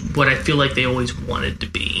towards what I feel like they always wanted to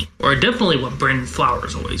be, or definitely what Brendan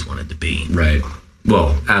Flowers always wanted to be. Right.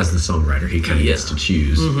 Well, as the songwriter, he kind of gets to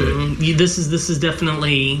choose. But this is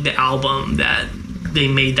definitely the album that they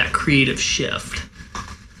made that creative shift.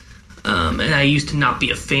 And I used to not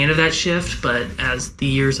be a fan of that shift, but as the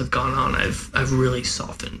years have gone on, I've really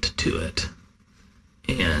softened to it,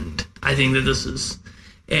 and I think that this is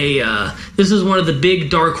one of the big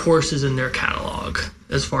dark horses in their catalog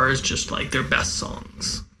as far as just like their best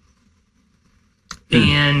songs.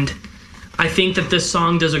 And I think that this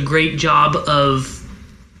song does a great job of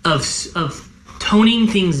toning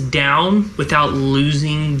things down without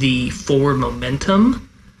losing the forward momentum.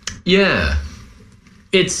 Yeah.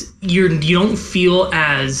 You don't feel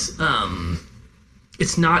as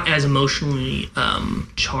it's not as emotionally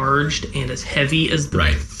charged and as heavy as the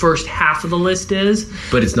first half of the list is.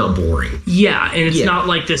 But it's not boring. Yeah, and it's not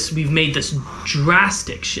like this, we've made this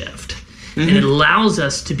drastic shift. Mm-hmm. And it allows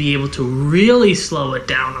us to be able to really slow it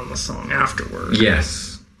down on the song afterward.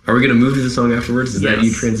 Yes. Are we going to move to the song afterwards? Is that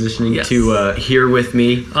you transitioning to Here With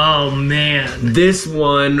Me? Oh, man. This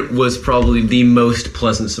one was probably the most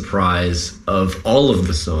pleasant surprise of all of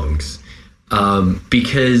the songs.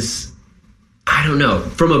 Because, I don't know,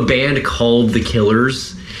 from a band called The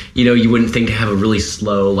Killers, you wouldn't think to have a really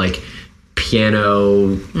slow, like,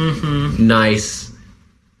 piano, nice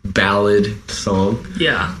ballad song.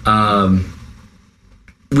 Yeah.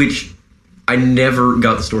 Which I never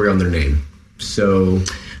got the story on their name. So...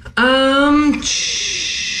 let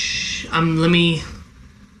me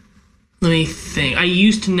think. I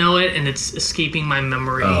used to know it, and it's escaping my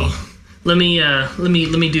memory. Oh. Let me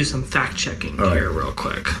do some fact checking here real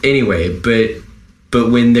quick. Anyway,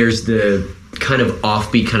 but when there's the kind of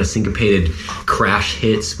offbeat, kind of syncopated crash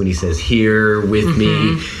hits when he says "Here with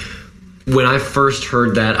me," when I first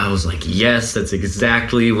heard that, I was like, "Yes, that's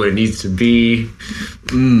exactly what it needs to be."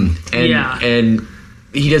 And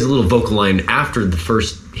he does a little vocal line after the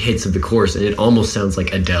first hits of the chorus, and it almost sounds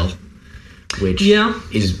like Adele, which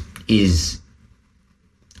is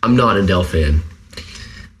I'm not an Adele fan,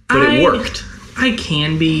 but it worked. I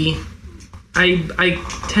can be. I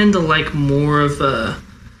tend to like more of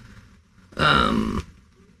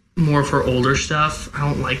her older stuff. I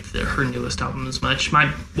don't like her newest album as much.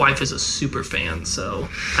 My wife is a super fan, so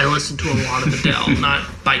I listen to a lot of Adele, not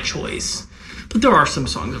by choice, but there are some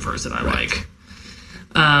songs of hers that I like.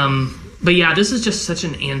 But yeah, this is just such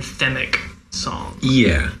an anthemic song.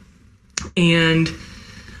 Yeah. And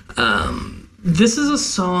this is a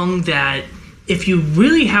song that if you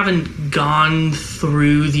really haven't gone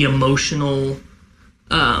through the emotional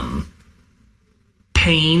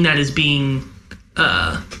pain that is being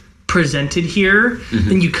presented here,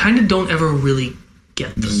 then you kind of don't ever really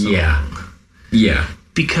get the song. Yeah.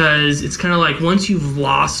 Because it's kind of like once you've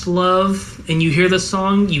lost love and you hear the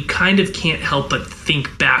song, you kind of can't help but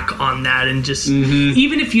think back on that and just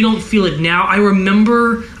even if you don't feel it now, I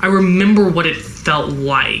remember what it felt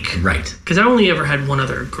like. Right. Because I only ever had one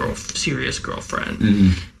other serious girlfriend,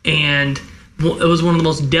 and it was one of the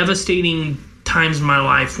most devastating times in my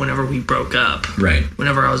life whenever we broke up. Right.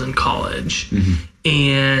 Whenever I was in college,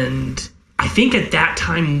 and I think right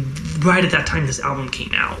at that time, this album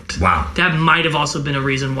came out. Wow. That might have also been a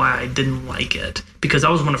reason why I didn't like it, because that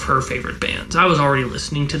was one of her favorite bands. I was already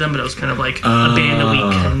listening to them, but it was kind of like a band that we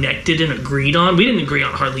connected and agreed on. We didn't agree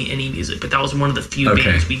on hardly any music, but that was one of the few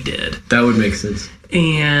bands we did. That would make sense.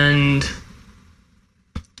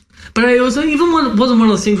 But it was wasn't one of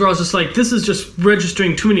those things where I was just like, this is just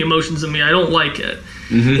registering too many emotions in me. I don't like it.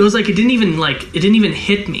 It was like it didn't even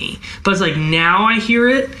hit me. But it's like now I hear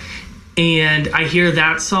it. And I hear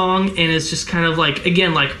that song, and it's just kind of like,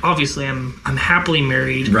 again, like obviously I'm happily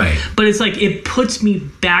married, right? But it's like it puts me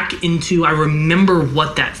back into. I remember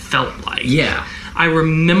what that felt like. Yeah, I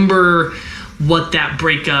remember what that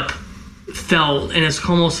breakup felt, and it's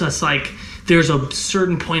almost just like there's a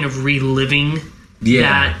certain point of reliving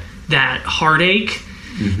that heartache,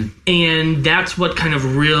 and that's what kind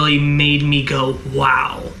of really made me go,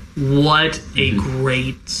 wow, what a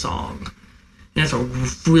great song. And it's a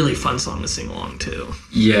really fun song to sing along to.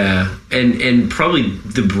 Yeah, and probably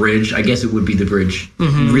the bridge, I guess it would be the bridge,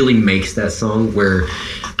 really makes that song where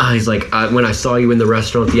he's like, when I saw you in the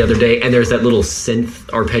restaurant the other day, and there's that little synth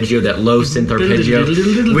arpeggio, that low synth arpeggio,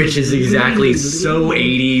 which is exactly so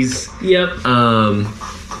 80s. Yep.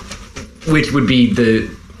 Which would be the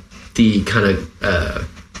kind of,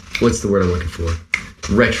 what's the word I'm looking for?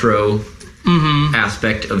 Retro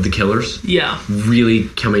aspect of The Killers. Yeah. Really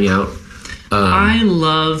coming out. I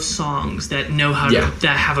love songs that know how to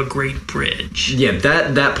that have a great bridge. Yeah,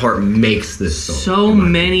 that part makes this song. So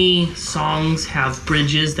many songs have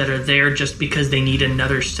bridges that are there just because they need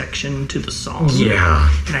another section to the song.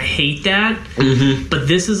 Yeah. And I hate that. But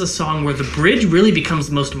this is a song where the bridge really becomes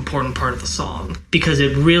the most important part of the song, because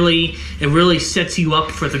it really sets you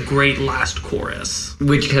up for the great last chorus.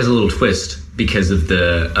 Which has a little twist because of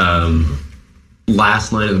the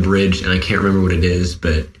last line of the bridge, and I can't remember what it is,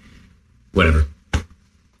 but Whatever.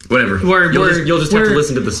 You'll just have to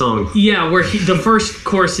listen to the song. Yeah, where the first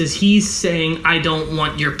chorus is he's saying, I don't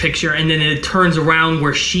want your picture, and then it turns around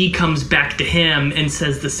where she comes back to him and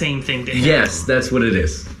says the same thing to him. Yes, that's what it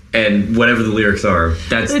is. and whatever the lyrics are,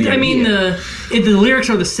 that's the idea. I mean, the lyrics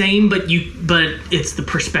are the same, but it's the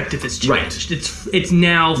perspective has changed. Right. It's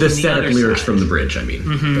now the from the static other lyrics side. from the bridge, I mean.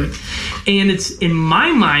 And it's, in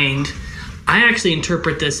my mind, I actually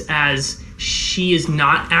interpret this as she is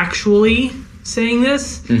not actually saying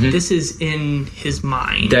this. This is in his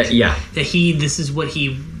mind. That this is what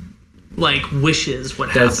he wishes would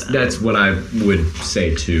happen. That's what I would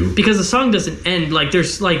say too. Because the song doesn't end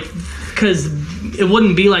because it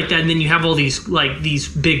wouldn't be like that, and then you have all these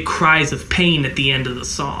big cries of pain at the end of the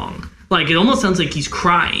song. Like, it almost sounds like he's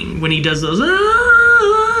crying when he does those.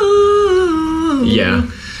 Yeah.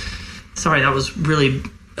 Sorry, that was really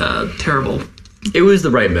terrible. It was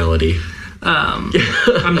the right melody. I'm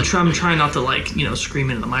trying not to scream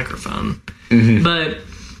into the microphone, but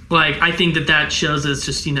I think that shows us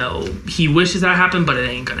just he wishes that happened, but it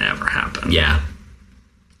ain't gonna ever happen. Yeah.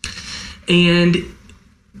 And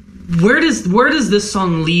where does this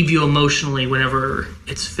song leave you emotionally whenever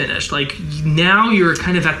it's finished? Like, now you're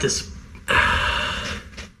kind of at this. I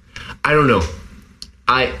don't know.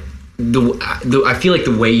 I feel like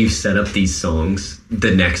the way you set up these songs, the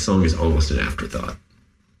next song is almost an afterthought.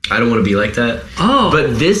 I don't want to be like that. Oh.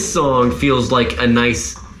 But this song feels like a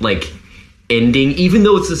nice ending, even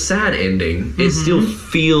though it's a sad ending. It still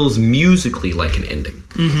feels musically like an ending.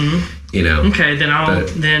 Okay,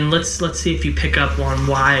 then let's see if you pick up on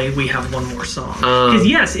why we have one more song. Because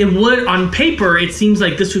yes, it would, on paper, it seems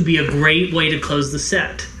like this would be a great way to close the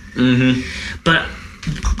set. But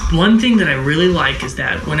one thing that I really like is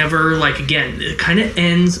that whenever, again, it kind of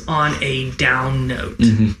ends on a down note.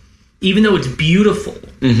 Even though it's beautiful,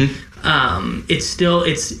 it's still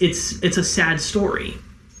it's a sad story.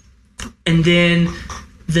 And then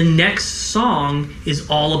the next song is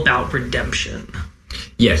all about redemption.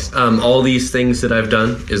 Yes, all these things that I've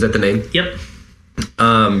done. Is that the name? Yep.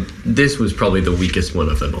 This was probably the weakest one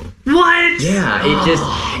of them all. What? Yeah,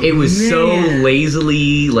 it was so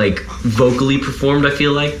lazily vocally performed. I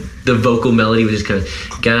feel like the vocal melody was just kind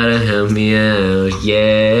of gotta help me out,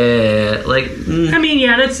 yeah. I mean,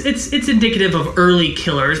 yeah, it's indicative of early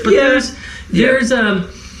Killers, but there's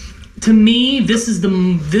to me, this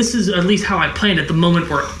is at least how I planned it. The moment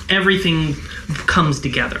where everything comes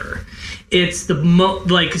together. It's the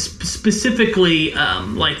specifically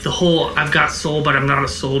the whole "I've got soul, but I'm not a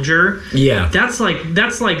soldier." Yeah, that's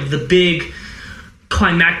the big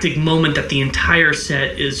climactic moment that the entire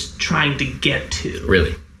set is trying to get to.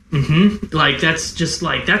 Really. That's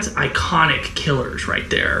iconic Killers right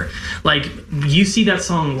there. You see that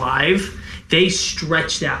song live, they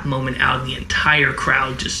stretch that moment out, and the entire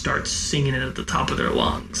crowd just starts singing it at the top of their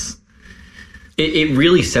lungs. It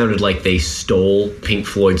really sounded like they stole Pink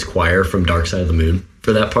Floyd's Choir from Dark Side of the Moon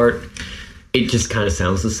for that part. It just kind of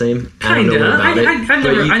sounds the same. I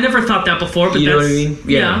never thought that before, but you know what I mean?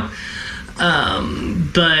 Yeah.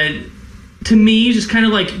 But to me, just kind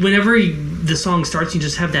of whenever the song starts, you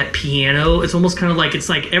just have that piano. It's almost kind of it's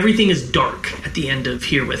like everything is dark at the end of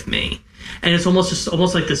Here With Me. And it's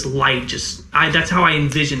almost like this light. That's how I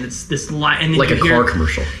envision it's this light, and then like a car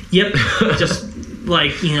commercial. Yep, just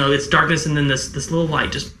it's darkness, and then this little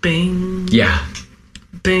light just bang. Yeah,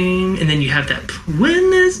 bang, and then you have that when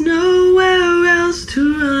there's nowhere else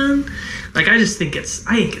to run. I think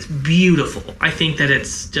it's beautiful. I think that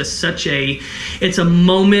it's just it's a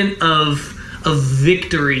moment of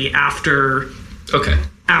victory after. Okay.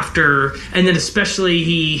 After, and then especially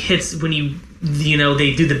he hits when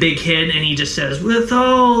they do the big hit, and he just says, "With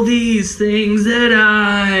all these things that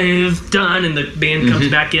I've done," and the band comes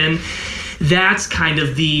back in. That's kind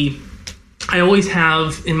of I always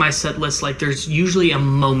have in my set list, there's usually a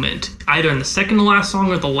moment, either in the second to last song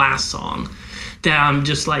or the last song, that I'm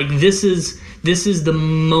just this is the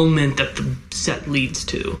moment that the set leads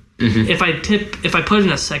to. If I put in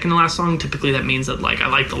a second to last song, typically that means that I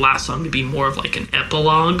like the last song to be more of an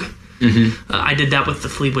epilogue. I did that with the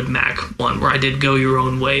Fleetwood Mac one, where I did Go Your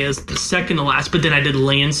Own Way as the second to last, but then I did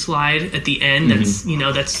Landslide at the end.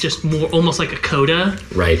 That's just more almost like a coda,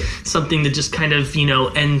 right? Something to just kind of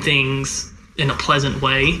end things in a pleasant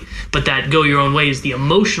way. But that Go Your Own Way is the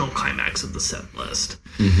emotional climax of the set list.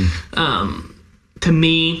 To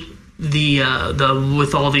me, the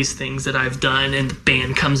with all these things that I've done, and the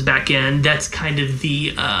band comes back in, that's kind of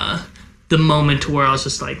the moment where I was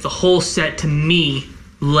just the whole set to me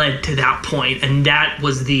led to that point, and that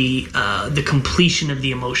was the completion of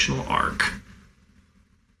the emotional arc.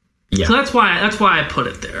 Yeah. So that's why I put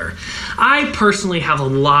it there. I personally have a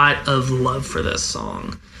lot of love for this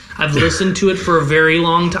song. I've listened to it for a very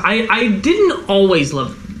long time. I didn't always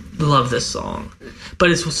love this song,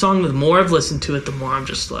 but it's a song. The more I've listened to it, the more I'm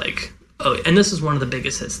just oh, and this is one of the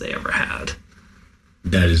biggest hits they ever had.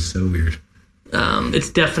 That is so weird. It's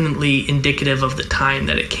definitely indicative of the time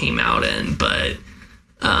that it came out in, but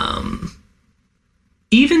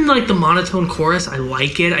even like the monotone chorus, I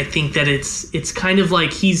like it. I think that it's kind of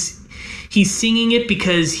like he's singing it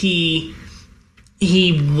because he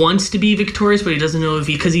wants to be victorious, but he doesn't know if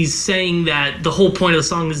because he's saying that the whole point of the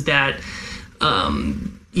song is that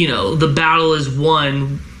the battle is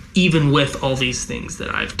won even with all these things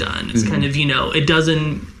that I've done. It's kind of, it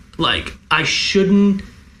doesn't, like, I shouldn't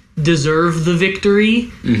deserve the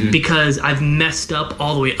victory because I've messed up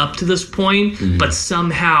all the way up to this point, but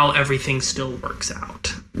somehow everything still works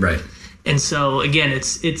out. Right. And so again,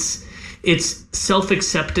 it's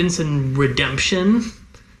self-acceptance and redemption,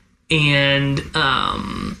 and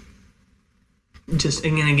again,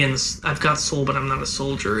 I've got soul, but I'm not a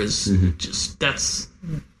soldier is just, that's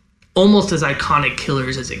almost as iconic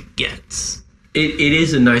Killers as it gets. It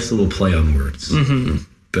is a nice little play on words.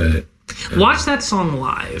 But watch that song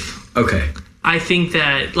live. Okay. I think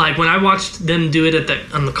that, like, when I watched them do it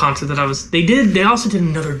on the concert that they also did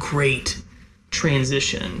another great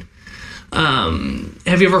transition.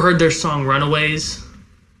 Have you ever heard their song Runaways?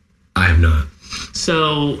 I have not.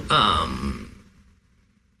 So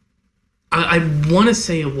I want to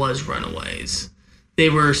say it was Runaways. They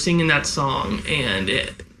were singing that song, and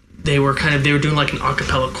they were doing like an a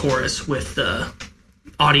cappella chorus with the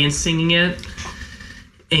audience singing it,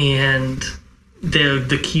 and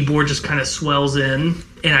the keyboard just kind of swells in,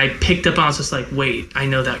 and I picked up, I was just like, wait, I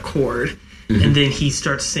know that chord. And then he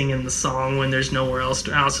starts singing the song when there's nowhere else.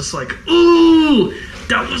 I was just like, ooh,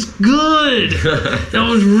 that was good. That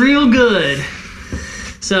was real good.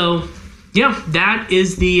 So, yeah,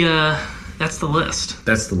 that's the list.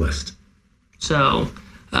 That's the list. So,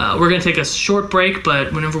 we're going to take a short break,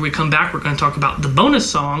 but whenever we come back, we're going to talk about the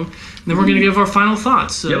bonus song, and then we're going to give our final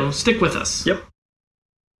thoughts. So, Stick with us. Yep.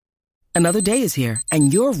 Another day is here,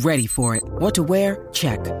 and you're ready for it. What to wear?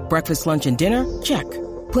 Check. Breakfast, lunch, and dinner? Check.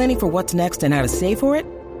 Planning for what's next and how to save for it?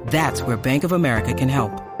 That's where Bank of America can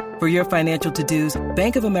help. For your financial to-dos,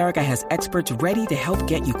 Bank of America has experts ready to help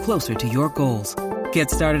get you closer to your goals. Get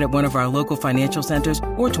started at one of our local financial centers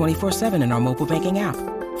or 24/7 in our mobile banking app.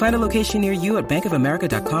 Find a location near you at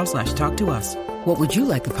bankofamerica.com/talktous. What would you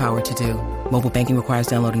like the power to do? Mobile banking requires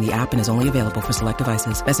downloading the app and is only available for select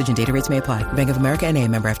devices. Message and data rates may apply. Bank of America NA,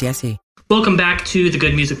 member FDIC. Welcome back to the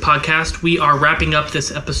Good Music Podcast. We are wrapping up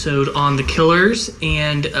this episode on the Killers,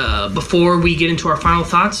 and before we get into our final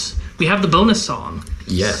thoughts, we have the bonus song.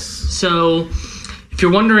 Yes. So, if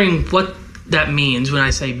you're wondering what that means when I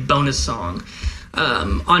say bonus song,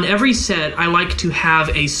 on every set, I like to have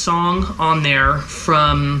a song on there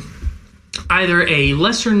from either a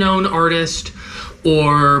lesser-known artist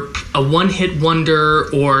or a one-hit wonder,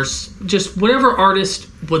 or just whatever artist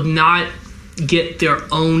would not get their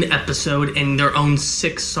own episode and their own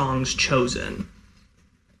 6 songs chosen.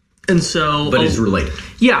 And so, but it's related.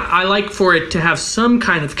 Yeah, I like for it to have some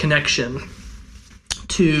kind of connection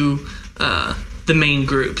to the main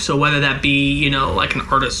group. So whether that be, like an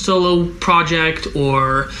artist solo project,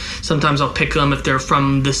 or sometimes I'll pick them if they're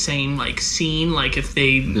from the same like scene, like if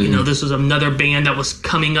they, this was another band that was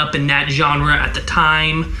coming up in that genre at the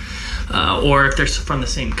time, or if they're from the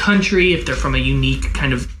same country, if they're from a unique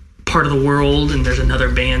kind of part of the world and there's another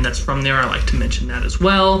band that's from there, I like to mention that as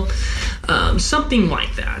well. Something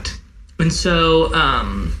like that. And so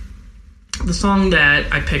the song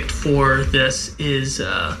that I picked for this is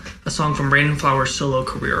a song from Brandon Flowers' solo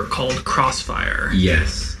career called Crossfire.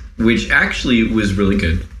 Yes, which actually was really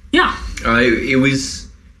good. Yeah. It was,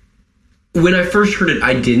 when I first heard it,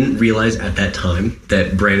 I didn't realize at that time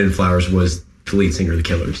that Brandon Flowers was the lead singer of the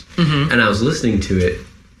Killers. And I was listening to it,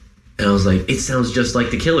 and I was like, it sounds just like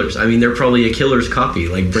the Killers. I mean, they're probably a Killers copy.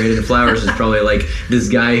 Like, Brandon Flowers is probably like this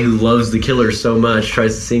guy who loves the Killers so much,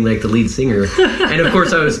 tries to sing like the lead singer. And of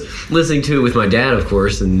course, I was listening to it with my dad, of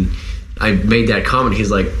course, and I made that comment. He's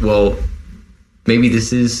like, well, maybe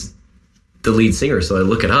this is the lead singer. So I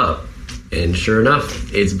look it up, and sure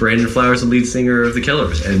enough, it's Brandon Flowers, the lead singer of the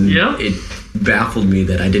Killers. And it baffled me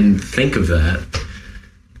that I didn't think of that.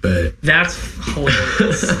 But that's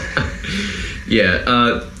hilarious.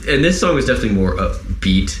 Yeah, and this song was definitely more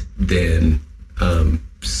upbeat than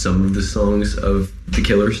some of the songs of the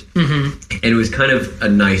Killers. And it was kind of a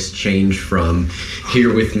nice change from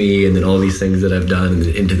Here With Me and then all these things that I've done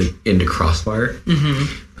into Crossfire,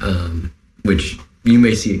 which you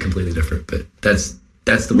may see it completely different, but that's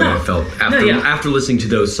the way I felt after listening to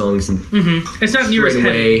those songs. And it's not near as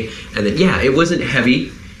heavy. And then, it wasn't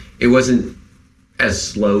heavy. It wasn't as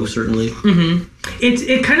slow, certainly.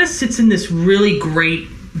 It kind of sits in this really great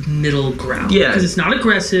middle ground. Yeah. Because it's not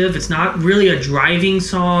aggressive. It's not really a driving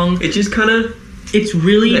song. It just kind of It's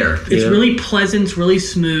really there, really pleasant. It's really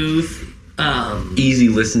smooth. Easy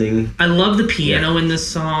listening. I love the piano in this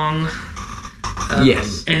song.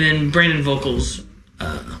 Yes. And then Brandon's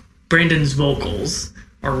vocals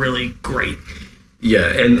are really great. Yeah,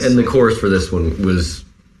 and the chorus for this one was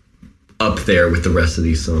up there with the rest of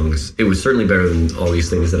these songs. It was certainly better than all these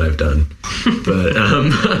things that I've done. But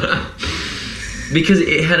because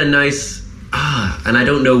it had a nice and I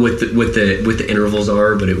don't know what the intervals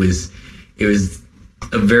are, but it was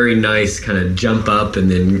a very nice kind of jump up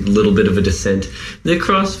and then a little bit of a descent. The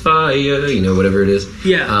crossfire, whatever it is.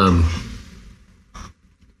 Yeah.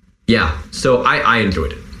 Yeah. So I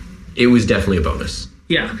enjoyed it. It was definitely a bonus.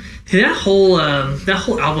 Yeah. That whole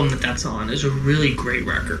album that's on is a really great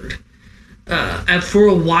record. For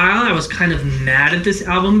a while, I was kind of mad at this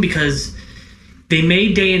album because they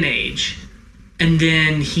made Day and Age, and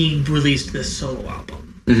then he released this solo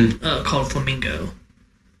album called Flamingo.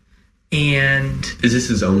 And is this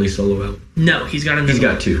his only solo album? No, he's got another. He's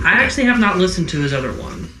got two. I actually have not listened to his other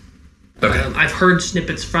one. Okay. I've heard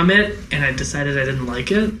snippets from it, and I decided I didn't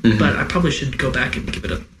like it, but I probably should go back and give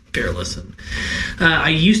it a fair listen. I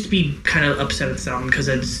used to be kind of upset at this album because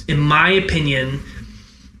it's, in my opinion,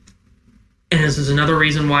 and this is another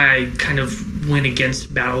reason why I kind of went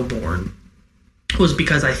against Battleborn, was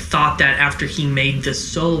because I thought that after he made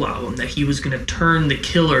this solo album that he was going to turn the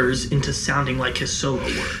Killers into sounding like his solo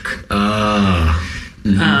work.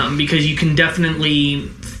 Because you can definitely,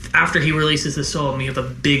 after he releases the solo album, you have a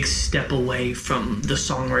big step away from the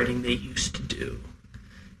songwriting they used to do.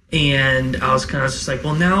 And I was kind of just like,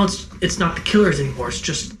 well, now it's not the Killers anymore. It's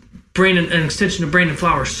just an extension of Brandon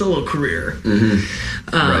Flowers' solo career.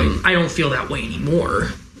 Right. I don't feel that way anymore.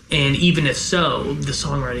 And even if so, the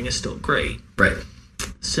songwriting is still great. Right.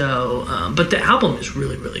 So, but the album is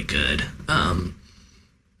really, really good.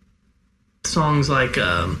 Songs like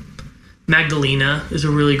Magdalena is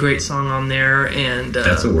a really great song on there, and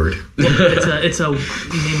that's a word. it's a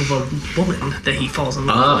name of a woman that he falls in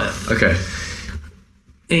love with. Okay.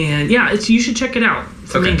 And yeah, you should check it out.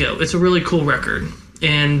 Flamingo. Okay. It's a really cool record.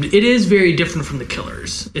 And it is very different from the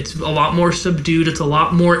Killers. It's a lot more subdued. It's a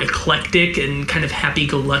lot more eclectic and kind of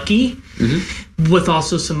happy-go-lucky, with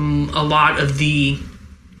also a lot of the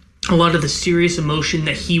serious emotion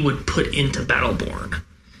that he would put into Battleborn.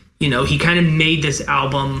 He kind of made this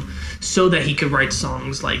album so that he could write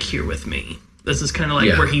songs like Here With Me. This is kind of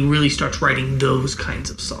like where he really starts writing those kinds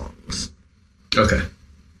of songs. Okay.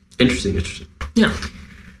 Interesting. Yeah.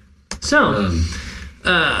 So,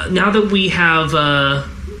 now that we have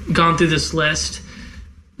gone through this list,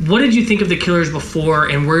 what did you think of the Killers before,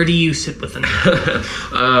 and where do you sit with them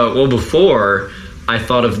now? Well, before, I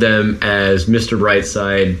thought of them as Mr.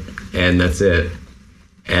 Brightside, and that's it.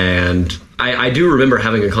 And I do remember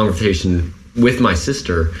having a conversation with my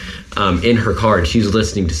sister in her car, and she's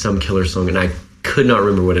listening to some Killers song, and I could not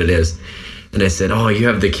remember what it is. And I said, "Oh, you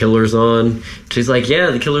have the Killers on?" She's like,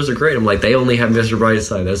 "Yeah, the Killers are great." I'm like, "They only have Mr.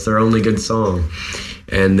 Brightside. That's their only good song."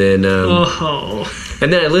 And then,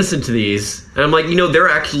 and then I listened to these, and I'm like, they're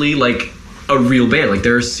actually like a real band. Like,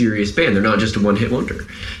 they're a serious band. They're not just a one-hit wonder.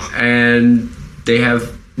 And they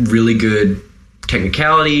have really good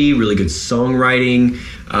technicality, really good songwriting.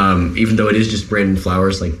 Even though it is just Brandon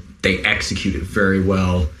Flowers, like, they execute it very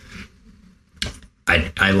well.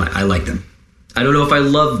 I like them. I don't know if I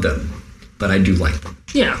love them, but I do like them.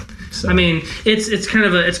 Yeah, so. I mean, it's kind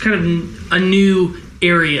of a new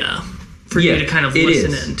area for you to kind of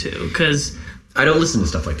listen into, because I don't listen to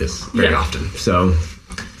stuff like this very often. So,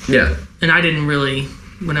 yeah. And I didn't really,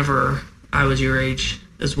 whenever I was your age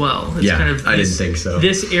as well. It's kind of I didn't think so.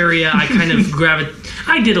 This area, I kind of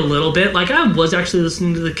I did a little bit. Like, I was actually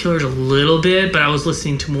listening to the Killers a little bit, but I was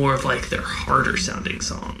listening to more of like their harder sounding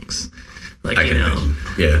songs. Like, I can imagine.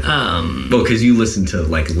 Yeah. Well, because you listen to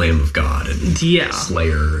like Lamb of God and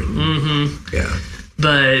Slayer. And, yeah.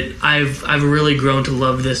 But I've really grown to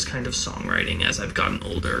love this kind of songwriting as I've gotten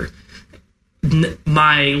older.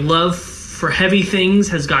 My love for heavy things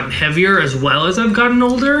has gotten heavier as well as I've gotten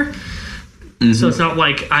older. So it's not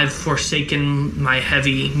like I've forsaken my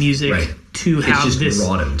heavy music to have this. It's just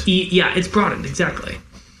broadened. Yeah, it's broadened, exactly.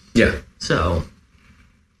 Yeah. So,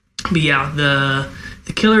 but yeah, the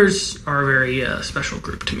Killers are a very special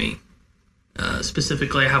group to me.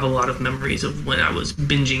 Specifically, I have a lot of memories of when I was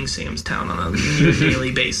binging Sam's Town on a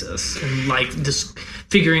daily basis, and like just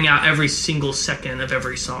figuring out every single second of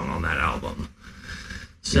every song on that album.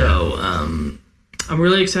 So I'm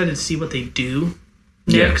really excited to see what they do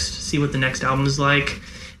next, see what the next album is like.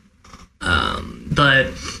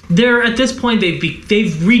 But they're at this point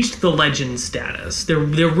they've reached the legend status. They're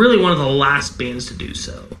really one of the last bands to do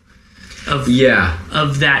so. of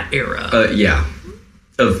that era.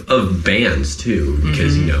 Of bands too,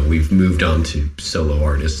 because we've moved on to solo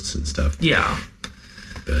artists and stuff. Yeah.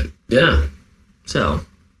 But yeah. So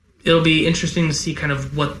it'll be interesting to see kind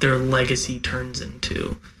of what their legacy turns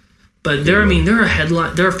into. But they're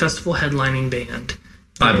a festival headlining band.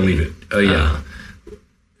 I believe it. Oh yeah.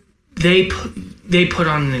 They put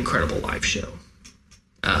on an incredible live show.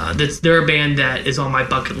 They're a band that is on my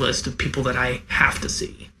bucket list of people that I have to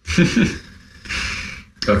see.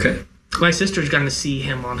 Okay. My sister's gotten to see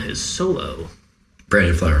him on his solo.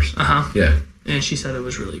 Brandon Flowers. Yeah. And she said it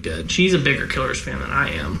was really good. She's a bigger Killers fan than I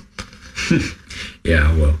am.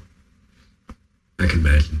 Yeah, well, I can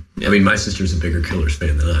imagine. I mean, my sister's a bigger Killers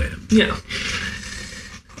fan than I am. Yeah.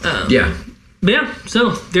 Yeah. But yeah, so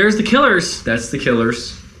there's the Killers. That's the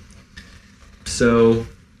Killers. So,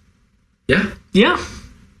 yeah. Yeah.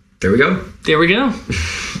 There we go. There we go.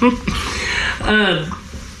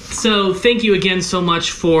 So thank you again so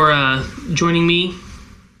much for joining me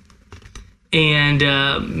and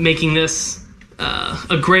making this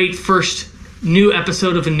a great first new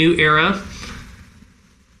episode of a new era.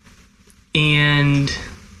 And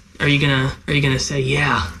are you gonna say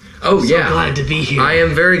yeah? Oh, so yeah. Glad to be here. I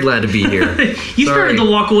am very glad to be here. You started to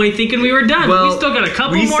walk away thinking we were done. Well, we still got a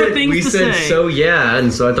couple more things to say. We said so, yeah,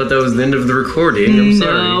 and so I thought that was the end of the recording. I'm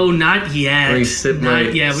sorry. No, not yet.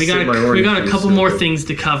 Not yet. We got a couple more things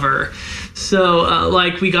to cover. So,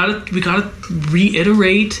 we gotta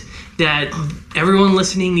reiterate that everyone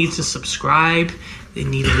listening needs to subscribe. They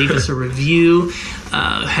need to leave us a review.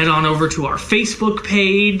 Head on over to our Facebook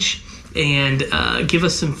page and give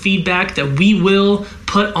us some feedback that we will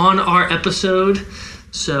put on our episode.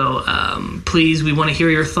 So please, we want to hear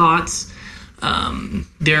your thoughts.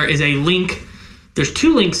 There is a link. There's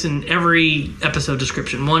 2 links in every episode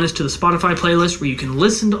description. One is to the Spotify playlist where you can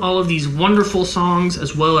listen to all of these wonderful songs,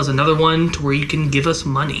 as well as another one to where you can give us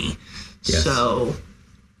money. Yes. So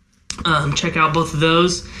check out both of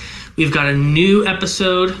those. We've got a new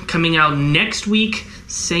episode coming out next week,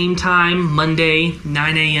 same time, Monday,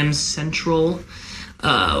 9 a.m. Central.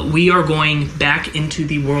 We are going back into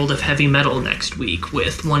the world of heavy metal next week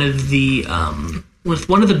with one of the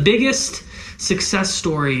biggest success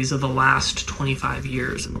stories of the last 25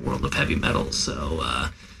 years in the world of heavy metal. So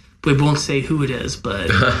we won't say who it is, but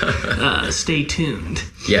stay tuned.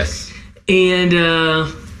 Yes. And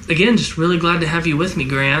again, just really glad to have you with me,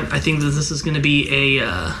 Grant. I think that this is going to be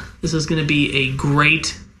a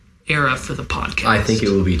great era for the podcast. I think it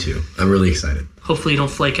will be too. I'm really excited. Hopefully you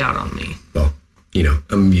don't flake out on me. Well, I'm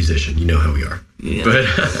a musician. You know how we are. Yeah. But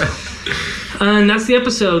and that's the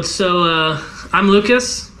episode. So I'm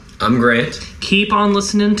Lucas. I'm Grant. Keep on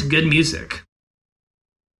listening to good music.